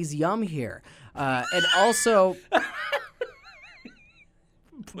anybody's yum here. And also...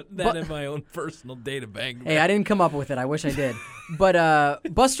 Put that in my own personal data bank. Hey, I didn't come up with it. I wish I did. But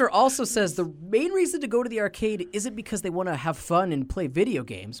Buster also says the main reason to go to the arcade isn't because they want to have fun and play video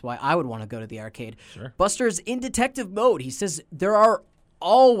games. Why I would want to go to the arcade. Sure. Buster's in detective mode. He says there are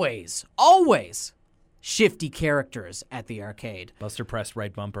always shifty characters at the arcade. Buster pressed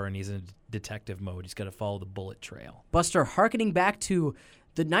right bumper, and he's in detective mode. He's got to follow the bullet trail. Buster hearkening back to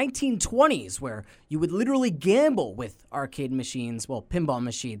the 1920s, where you would literally gamble with arcade machines, well, pinball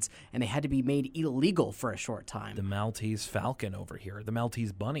machines, and they had to be made illegal for a short time. The Maltese Falcon over here, the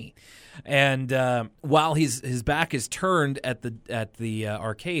Maltese Bunny. And while his back is turned at the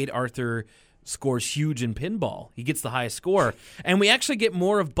arcade, Arthur scores huge in pinball. He gets the highest score. And we actually get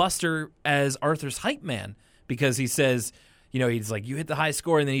more of Buster as Arthur's hype man, because he says, he's like, you hit the high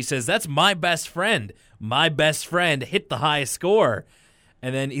score, and then he says, that's my best friend. My best friend hit the highest score.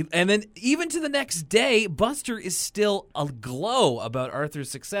 And then even to the next day, Buster is still aglow about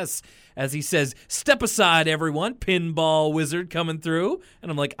Arthur's success as he says, step aside, everyone, pinball wizard coming through. And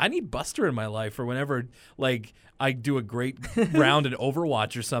I'm like, I need Buster in my life for whenever, I do a great round in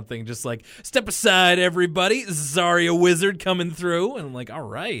Overwatch or something. Just like, step aside, everybody, Zarya wizard coming through. And I'm like, all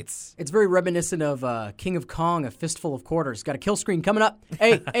right. It's very reminiscent of King of Kong, A Fistful of Quarters. Got a kill screen coming up.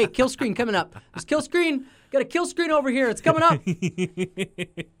 Hey, kill screen coming up. There's kill screen. Got a kill screen over here. It's coming up.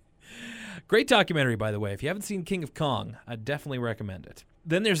 Great documentary, by the way. If you haven't seen King of Kong, I definitely recommend it.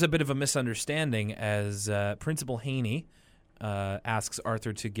 Then there's a bit of a misunderstanding as Principal Haney asks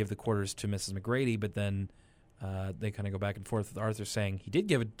Arthur to give the quarters to Mrs. McGrady, but then they kind of go back and forth with Arthur saying he did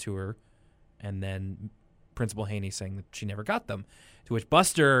give it to her, and then Principal Haney saying that she never got them. To which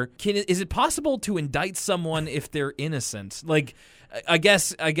Buster, is it possible to indict someone if they're innocent? I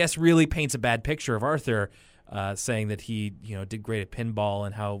guess really paints a bad picture of Arthur, saying that he did great at pinball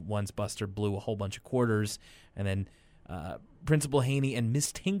and how once Buster blew a whole bunch of quarters, and then Principal Haney and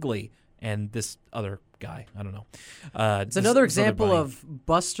Miss Tingley and this other guy, I don't know. It's another example of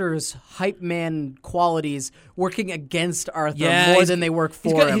Buster's hype man qualities working against Arthur more than they work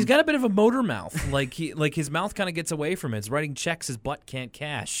for him. He's got a bit of a motor mouth. like his mouth kind of gets away from it. He's writing checks his butt can't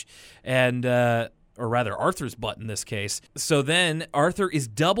cash. And or rather Arthur's butt in this case. So then Arthur is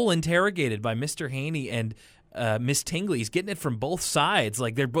double interrogated by Mr. Haney and Miss Tingley. He's getting it from both sides.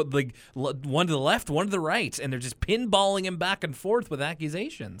 They're both one to the left, one to the right, and they're just pinballing him back and forth with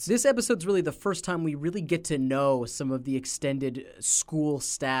accusations. This episode's really the first time we really get to know some of the extended school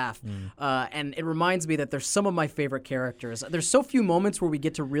staff, and it reminds me that they're some of my favorite characters. There's so few moments where we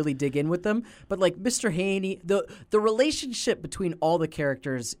get to really dig in with them, but like Mr. Haney, the relationship between all the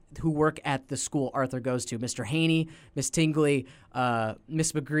characters who work at the school Arthur goes to, Mr. Haney, Miss Tingley,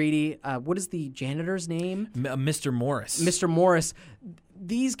 Miss McGreedy, what is the janitor's name? Mr. Morris. Mr. Morris.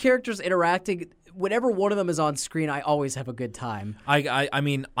 These characters interacting, whenever one of them is on screen, I always have a good time. I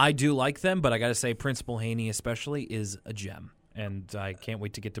mean, I do like them, but I got to say Principal Haney especially is a gem, and I can't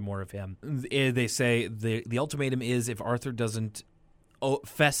wait to get to more of him. They say the ultimatum is if Arthur doesn't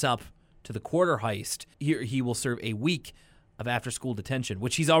fess up to the quarter heist, he will serve a week of after-school detention,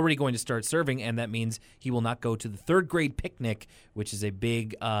 which he's already going to start serving, and that means he will not go to the third-grade picnic, which is a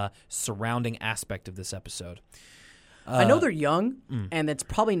big surrounding aspect of this episode. I know they're young, and it's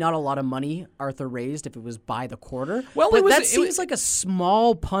probably not a lot of money Arthur raised if it was by the quarter. Well, but that seems like a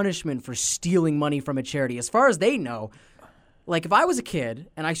small punishment for stealing money from a charity. As far as they know, like if I was a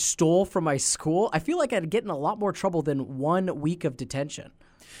kid and I stole from my school, I feel like I'd get in a lot more trouble than 1 week of detention.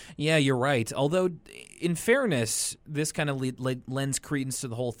 Yeah, you're right. Although, in fairness, this kind of lends credence to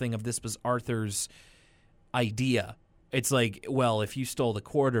the whole thing of this was Arthur's idea. It's like, well, if you stole the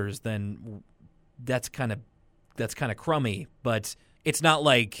quarters, then that's kind of crummy. But it's not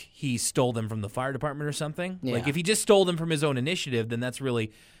like he stole them from the fire department or something. Yeah. Like if he just stole them from his own initiative, then that's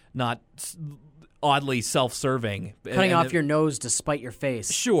really not oddly self-serving. Cutting off your nose to spite your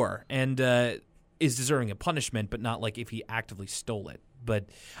face. Sure, and is deserving of punishment, but not like if he actively stole it. But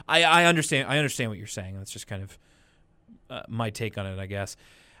I understand what you're saying. That's just kind of my take on it, I guess.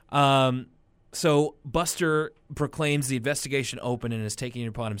 So Buster proclaims the investigation open and is taking it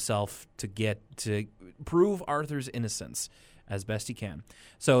upon himself to prove Arthur's innocence as best he can.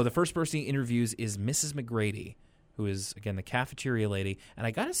 So the first person he interviews is Mrs. McGrady, who is, again, the cafeteria lady. And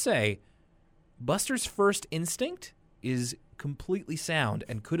I got to say, Buster's first instinct is completely sound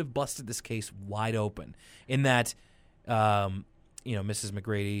and could have busted this case wide open in that Mrs.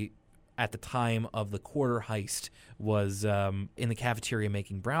 McGrady, at the time of the quarter heist, was in the cafeteria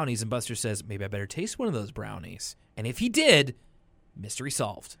making brownies, and Buster says, maybe I better taste one of those brownies. And if he did, mystery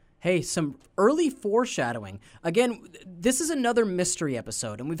solved. Hey, some early foreshadowing. Again, this is another mystery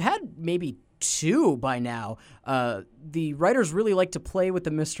episode, and we've had maybe 2 by now. The writers really like to play with the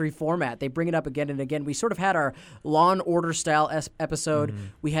mystery format. They bring it up again and again. We sort of had our Law and Order style episode.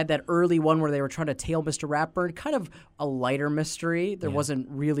 We had that early one where they were trying to tail Mr. Ratburn, kind of a lighter mystery. There wasn't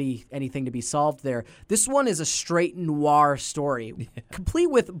really anything to be solved there. This one is a straight noir story,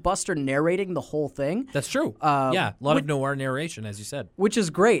 complete with Buster narrating the whole thing. That's true. A lot of noir narration, as you said. Which is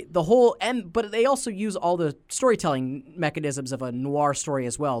great. But they also use all the storytelling mechanisms of a noir story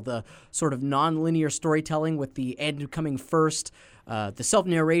as well. The sort of non-linear storytelling with the end coming first, the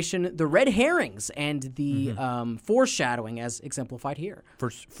self-narration, the red herrings, and the foreshadowing as exemplified here.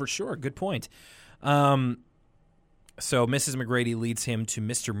 For sure. Good point. So Mrs. McGrady leads him to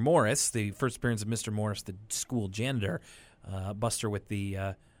Mr. Morris, the first appearance of Mr. Morris, the school janitor. Buster with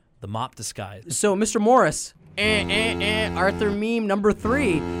the mop disguise. So Mr. Morris, Arthur meme number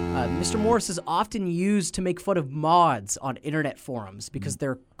 3. Mr. Morris is often used to make fun of mods on internet forums because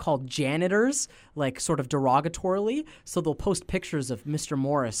they're called janitors, like sort of derogatorily. So they'll post pictures of Mr.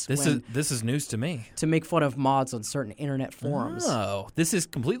 Morris. This is news to me. To make fun of mods on certain internet forums. Oh, this is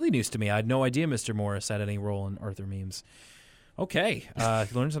completely news to me. I had no idea Mr. Morris had any role in Arthur memes. Okay,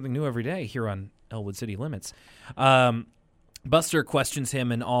 you learn something new every day here on Elwood City Limits. Buster questions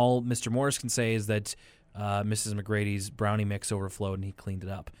him, and all Mr. Morris can say is that Mrs. McGrady's brownie mix overflowed and he cleaned it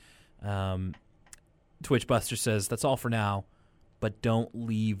up. To which Buster says, "That's all for now, but don't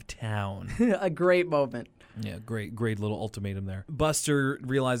leave town." A great moment. Yeah, great little ultimatum there. Buster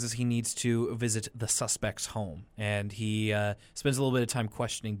realizes he needs to visit the suspect's home, and he spends a little bit of time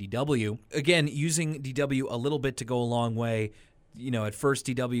questioning DW. Again, using DW a little bit to go a long way. At first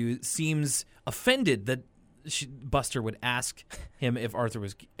DW seems offended that Buster would ask her if Arthur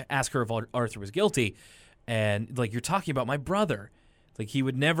was guilty, and like, "You're talking about my brother." Like, he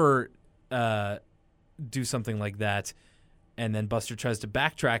would never do something like that. And then Buster tries to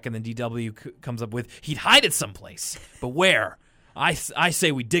backtrack, and then DW comes up with, "He'd hide it someplace, but where? I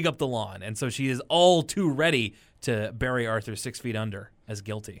say we dig up the lawn." And so she is all too ready to bury Arthur 6 feet under as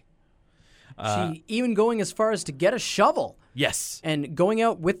guilty. She even going as far as to get a shovel. Yes. And going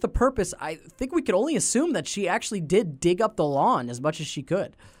out with the purpose. I think we could only assume that she actually did dig up the lawn as much as she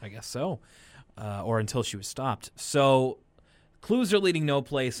could. I guess so. Or until she was stopped. So clues are leading no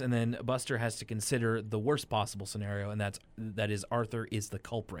place, and then Buster has to consider the worst possible scenario, and that is Arthur is the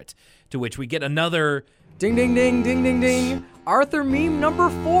culprit. To which we get another ding, ding, ding, ding, ding, ding. Arthur meme number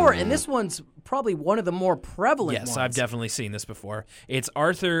 4, and this one's probably one of the more prevalent ones. Yes, I've definitely seen this before. It's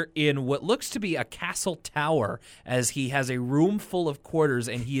Arthur in what looks to be a castle tower, as he has a room full of quarters,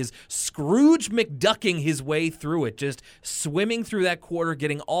 and he is Scrooge McDucking his way through it, just swimming through that quarter,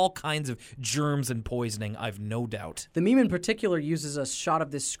 getting all kinds of germs and poisoning, I've no doubt. The meme in particular uses a shot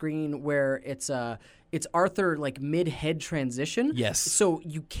of this screen where it's Arthur, like, mid-head transition. Yes. So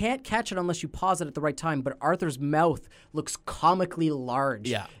you can't catch it unless you pause it at the right time, but Arthur's mouth looks comically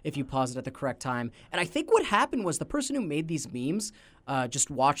large if you pause it at the correct time. And I think what happened was the person who made these memes just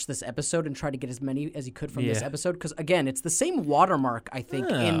watched this episode and tried to get as many as he could from this episode. Because, again, it's the same watermark, I think,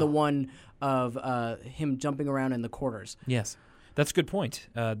 in the one of him jumping around in the quarters. Yes. That's a good point.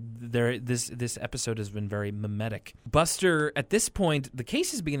 This episode has been very mimetic. Buster, at this point, the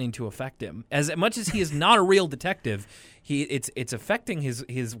case is beginning to affect him. As much as he is not a real detective, it's affecting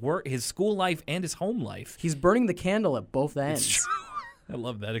his work, his school life, and his home life. He's burning the candle at both ends. It's true. I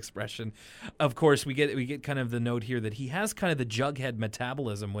love that expression. Of course, we get kind of the note here that he has kind of the Jughead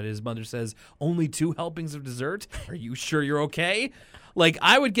metabolism when his mother says, "Only 2 helpings of dessert? Are you sure you're okay?" Like,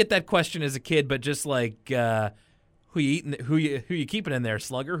 I would get that question as a kid, but just like, who you eating? Who you keeping in there,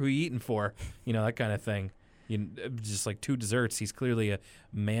 slugger? Who you eating for? That kind of thing. Just like 2 desserts. He's clearly a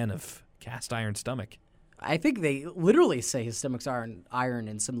man of cast iron stomach. I think they literally say his stomach's iron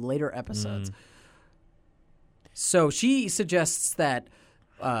in some later episodes. So she suggests that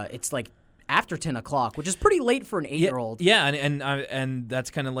it's like after 10 o'clock, which is pretty late for an 8-year-old. Yeah, and that's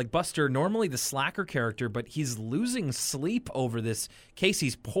kind of like Buster, normally the slacker character, but he's losing sleep over this case.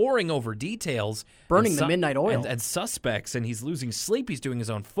 He's poring over details. Burning the midnight oil. And suspects, and he's losing sleep. He's doing his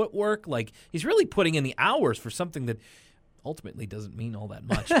own footwork. Like, he's really putting in the hours for something that ultimately doesn't mean all that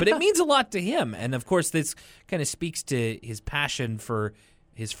much. But it means a lot to him. And, of course, this kind of speaks to his passion for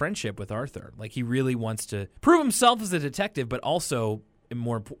his friendship with Arthur. Like, he really wants to prove himself as a detective, but also,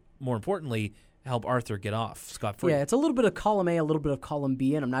 more importantly, help Arthur get off scot-free. Yeah, it's a little bit of column A, a little bit of column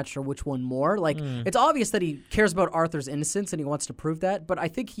B, and I'm not sure which one more. Like, it's obvious that he cares about Arthur's innocence and he wants to prove that, but I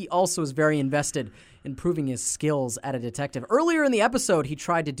think he also is very invested in proving his skills at a detective. Earlier in the episode, he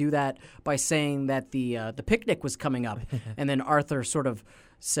tried to do that by saying that the picnic was coming up, and then Arthur sort of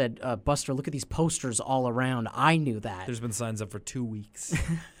said, "Buster, look at these posters all around. I knew that." There's been signs up for 2 weeks.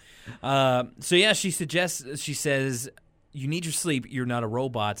 So yeah, she says, you need your sleep. You're not a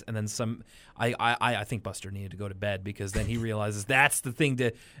robot. And then I think Buster needed to go to bed because then he realizes that's the thing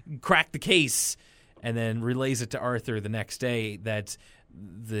to crack the case, and then relays it to Arthur the next day that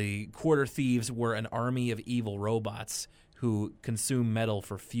the quarter thieves were an army of evil robots who consume metal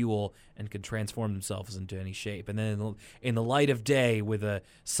for fuel and can transform themselves into any shape. And then in the light of day, with a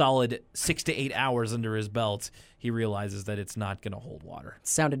solid 6 to 8 hours under his belt, he realizes that it's not going to hold water.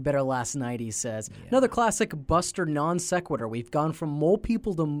 Sounded better last night, he says. Yeah. Another classic Buster non sequitur. We've gone from mole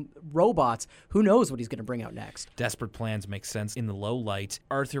people to robots. Who knows what he's going to bring out next? Desperate plans make sense in the low light.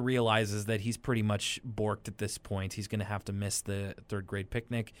 Arthur realizes that he's pretty much borked at this point. He's going to have to miss the third grade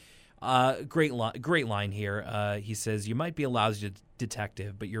picnic. Great line here. He says, you might be a lousy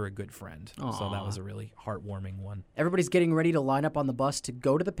detective, but you're a good friend. Aww. So that was a really heartwarming one. Everybody's getting ready to line up on the bus to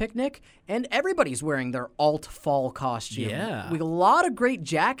go to the picnic, and everybody's wearing their alt fall costume. Yeah. We got a lot of great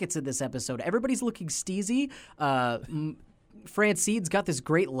jackets in this episode. Everybody's looking steezy. Francine's got this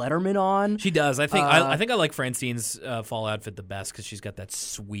great Letterman on. She does. I think I like Francine's fall outfit the best because she's got that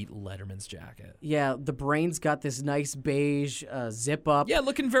sweet Letterman's jacket. Yeah, the Brain's got this nice beige zip up. Yeah,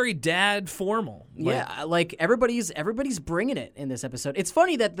 looking very dad formal. Like everybody's bringing it in this episode. It's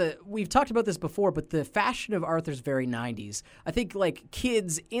funny that we've talked about this before, but the fashion of Arthur's very 90s. I think like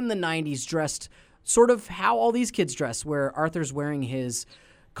kids in the 90s dressed sort of how all these kids dress, where Arthur's wearing his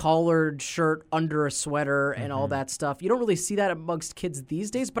collared shirt under a sweater and all that stuff. You don't really see that amongst kids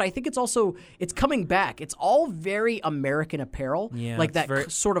these days, but I think it's coming back. It's all very American apparel, like that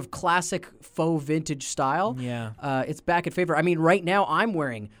sort of classic faux vintage style. Yeah. It's back in favor. I mean, right now I'm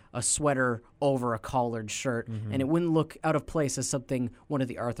wearing a sweater over a collared shirt, and it wouldn't look out of place as something one of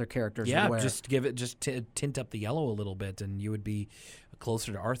the Arthur characters would wear. just tint up the yellow a little bit, and you would be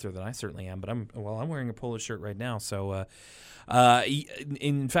closer to Arthur than I certainly am. But I'm wearing a polo shirt right now, so.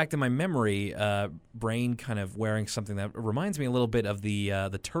 In fact, in my memory, Brain kind of wearing something that reminds me a little bit of the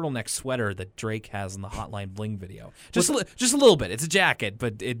turtleneck sweater that Drake has in the Hotline Bling video. Just a little bit. It's a jacket,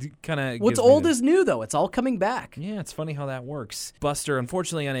 but it kind of. What's old is new, though. It's all coming back. Yeah, it's funny how that works. Buster,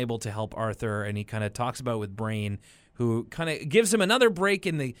 unfortunately, unable to help Arthur, and he kind of talks about it with Brain, who kind of gives him another break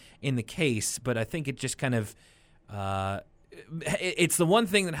in the case. But I think it just kind of. It's the one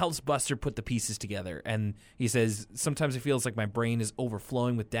thing that helps Buster put the pieces together. And he says, sometimes it feels like my brain is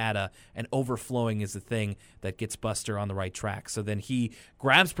overflowing with data, and overflowing is the thing that gets Buster on the right track. So then he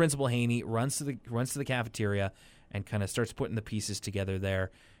grabs Principal Haney, runs to the cafeteria, and kind of starts putting the pieces together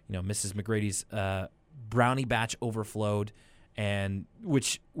there. You know, Mrs. McGrady's brownie batch overflowed, and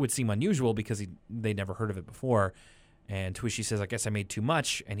which would seem unusual because they'd never heard of it before. And Twishy says, I guess I made too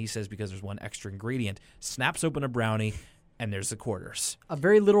much. And he says, because there's one extra ingredient. Snaps open a brownie, and there's the quarters. A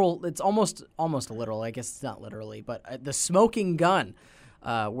very literal, it's almost a literal, I guess it's not literally, but the smoking gun,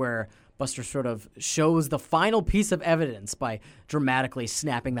 where Buster sort of shows the final piece of evidence by dramatically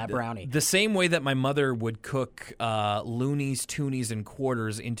snapping that brownie. The same way that my mother would cook loonies, toonies, and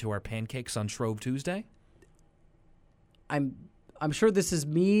quarters into our pancakes on Shrove Tuesday. I'm sure this is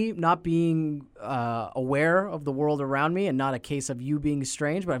me not being aware of the world around me and not a case of you being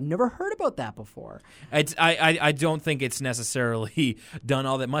strange, but I've never heard about that before. I don't think it's necessarily done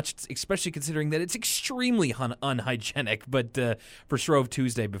all that much, especially considering that it's extremely unhygienic. But for Shrove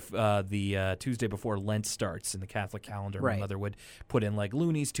Tuesday, the Tuesday before Lent starts in the Catholic calendar, my mother would put in like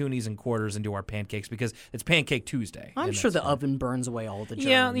loonies, toonies, and quarters into our pancakes because it's Pancake Tuesday. I'm sure the oven burns away all the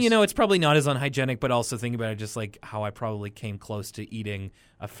germs. Yeah, it's probably not as unhygienic, but also think about it just like how I probably came close to eating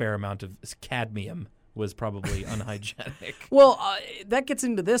a fair amount of cadmium was probably unhygienic. Well, that gets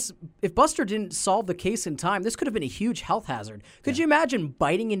into this. If Buster didn't solve the case in time, this could have been a huge health hazard. Could you imagine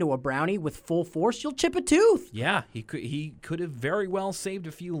biting into a brownie with full force? You'll chip a tooth. Yeah, he could have very well saved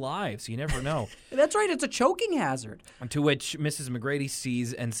a few lives. You never know. That's right. It's a choking hazard. To which Mrs. McGrady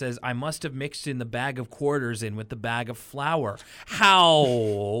sees and says, I must have mixed in the bag of quarters in with the bag of flour. How?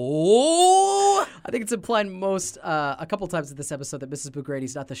 I think it's implied a couple times in this episode that Mrs.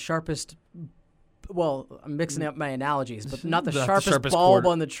 McGrady's not the sharpest. Well, I'm mixing up my analogies, but not the sharpest bulb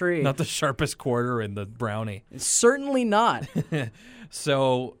on the tree. Not the sharpest quarter in the brownie. Certainly not.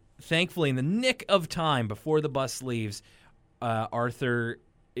 So, thankfully, in the nick of time before the bus leaves, Arthur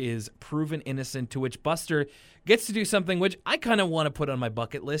is proven innocent, to which Buster gets to do something which I kind of want to put on my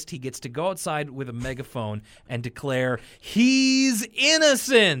bucket list. He gets to go outside with a megaphone and declare he's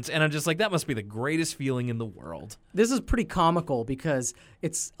innocent. And I'm just like, that must be the greatest feeling in the world. This is pretty comical because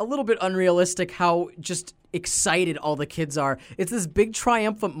it's a little bit unrealistic how just excited all the kids are. It's this big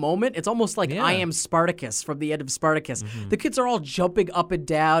triumphant moment. It's almost like I Am Spartacus from the end of Spartacus. The kids are all jumping up and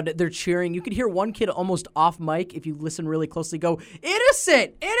down. They're cheering. You can hear one kid almost off mic, if you listen really closely, go,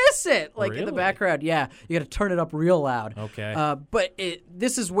 innocent, innocent, like in the background. Yeah, you got to turn it up real loud. Okay. But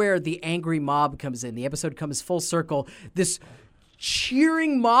this is where the angry mob comes in. The episode comes full circle. This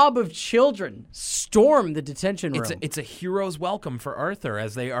cheering mob of children storm the detention room. It's a hero's welcome for Arthur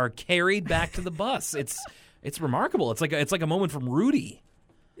as they are carried back to the bus. It's remarkable. It's like a moment from Rudy.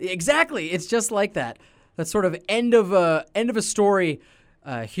 Exactly. It's just like that. That sort of end of a story.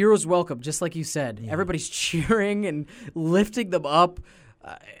 Hero's welcome, just like you said. Yeah. Everybody's cheering and lifting them up.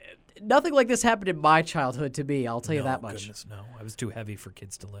 Nothing like this happened in my childhood to me. I'll tell you that much. Goodness, no. I was too heavy for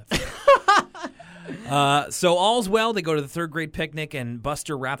kids to lift. So all's well. They go to the third grade picnic, and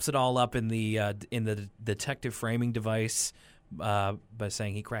Buster wraps it all up in the detective framing device by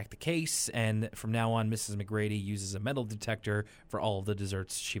saying he cracked the case, and from now on, Mrs. McGrady uses a metal detector for all of the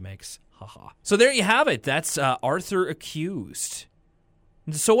desserts she makes. Haha. So there you have it. That's Arthur Accused.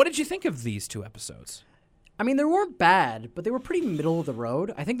 So what did you think of these two episodes? I mean, they weren't bad, but they were pretty middle of the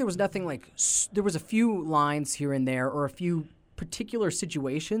road. I think there was nothing like there was a few lines here and there, or a few particular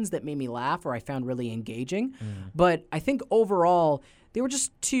situations that made me laugh or I found really engaging. But I think overall, they were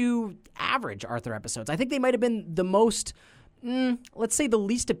just two average Arthur episodes. I think they might have been the most, let's say the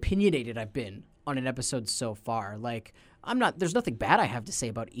least opinionated I've been on an episode so far. Like, there's nothing bad I have to say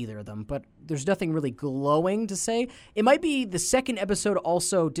about either of them, but there's nothing really glowing to say. It might be the second episode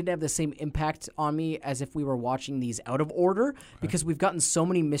also didn't have the same impact on me as if we were watching these out of order, because we've gotten so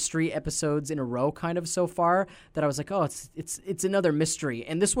many mystery episodes in a row kind of so far that I was like, oh, it's another mystery.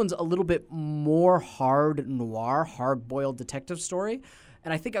 And this one's a little bit more hard noir, hard-boiled detective story.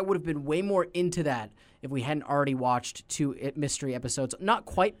 And I think I would have been way more into that if we hadn't already watched two mystery episodes. Not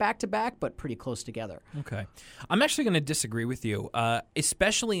quite back-to-back, but pretty close together. Okay. I'm actually going to disagree with you,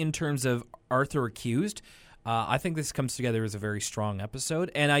 especially in terms of Arthur Accused. I think this comes together as a very strong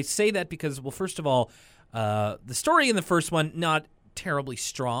episode. And I say that because, well, first of all, the story in the first one, not terribly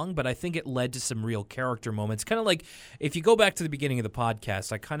strong, but I think it led to some real character moments. Kind of like if you go back to the beginning of the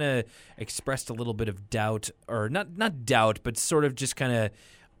podcast, I kind of expressed a little bit of doubt, or not doubt, but sort of just kind of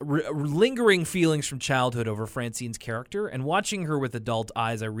lingering feelings from childhood over Francine's character. And watching her with adult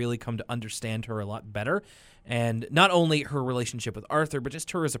eyes, I really come to understand her a lot better. And not only her relationship with Arthur, but just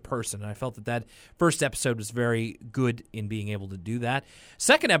her as a person. And I felt that first episode was very good in being able to do that.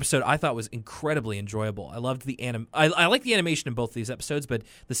 Second episode, I thought was incredibly enjoyable. I loved I like the animation in both these episodes, but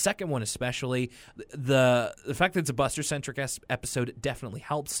the second one especially, the fact that it's a Buster-centric episode definitely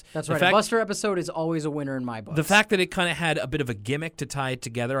helps. That's right. A Buster episode is always a winner in my book. The fact that it kind of had a bit of a gimmick to tie it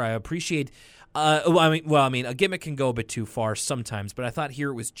together, I appreciate. I mean, a gimmick can go a bit too far sometimes, but I thought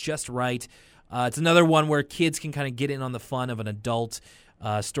here it was just right. It's another one where kids can kind of get in on the fun of an adult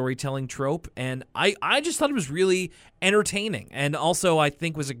storytelling trope, and I just thought it was really entertaining, and also I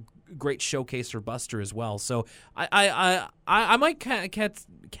think was a great showcase for Buster as well. So I might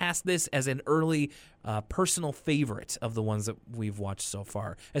cast this as an early personal favorite of the ones that we've watched so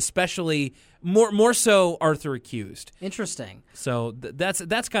far, especially more so Arthur Accused. Interesting. So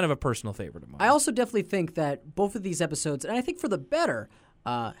that's kind of a personal favorite of mine. I also definitely think that both of these episodes, and I think for the better,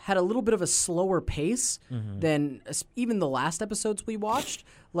 had a little bit of a slower pace than even the last episodes we watched.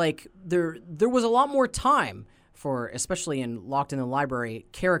 Like there was a lot more time for, especially in Locked in the Library,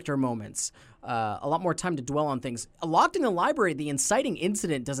 character moments. A lot more time to dwell on things. Locked in the Library, the inciting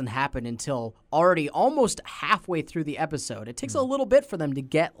incident doesn't happen until already almost halfway through the episode. It takes a little bit for them to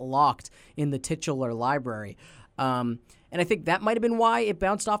get locked in the titular library. And I think that might have been why it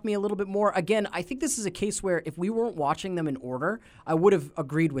bounced off me a little bit more. Again, I think this is a case where if we weren't watching them in order, I would have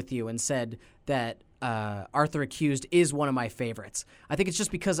agreed with you and said that Arthur Accused is one of my favorites. I think it's just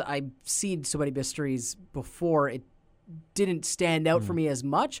because I've seen so many mysteries before, it didn't stand out for me as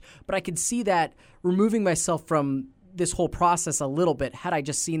much. But I could see that removing myself from this whole process a little bit. Had I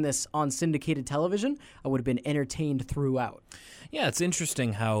just seen this on syndicated television, I would have been entertained throughout. Yeah, it's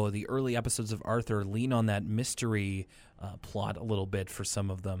interesting how the early episodes of Arthur lean on that mystery plot a little bit for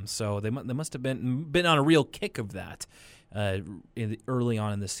some of them. So they must have been on a real kick of that early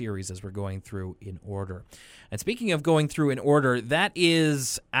on in the series as we're going through in order. And speaking of going through in order, that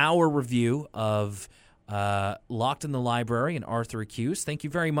is our review of Locked in the Library and Arthur Accused. Thank you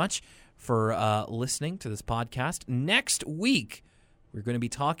very much for listening to this podcast. Next week, We're going to be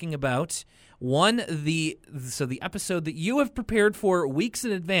talking about the episode that you have prepared for weeks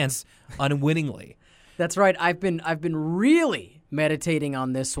in advance unwittingly. That's right. I've been really meditating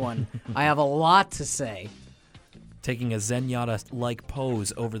on this one. I have a lot to say. Taking a Zenyatta-like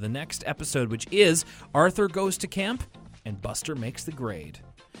pose over the next episode, which is Arthur Goes to Camp and Buster Makes the Grade.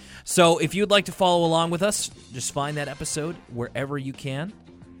 So if you'd like to follow along with us, just find that episode wherever you can,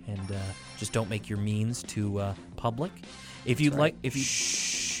 and just don't make your means too public. If you'd like,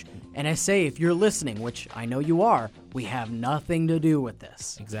 shh. And I say, if you're listening, which I know you are, we have nothing to do with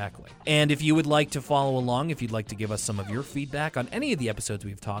this. Exactly. And if you would like to follow along, if you'd like to give us some of your feedback on any of the episodes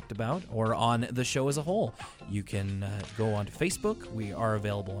we've talked about or on the show as a whole, you can go on to Facebook. We are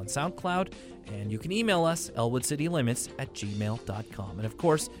available on SoundCloud. And you can email us, elwoodcitylimits@gmail.com. And of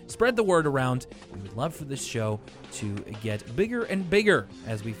course, spread the word around. We would love for this show to get bigger and bigger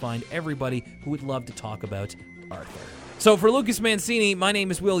as we find everybody who would love to talk about Arthur. So for Lucas Mancini, my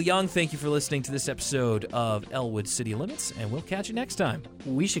name is Will Young. Thank you for listening to this episode of Elwood City Limits, and we'll catch you next time.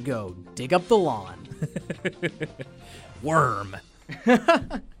 We should go dig up the lawn. Worm.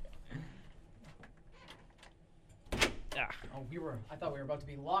 I thought we were about to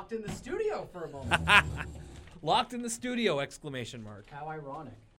be locked in the studio for a moment. Locked in the studio, exclamation mark. How ironic.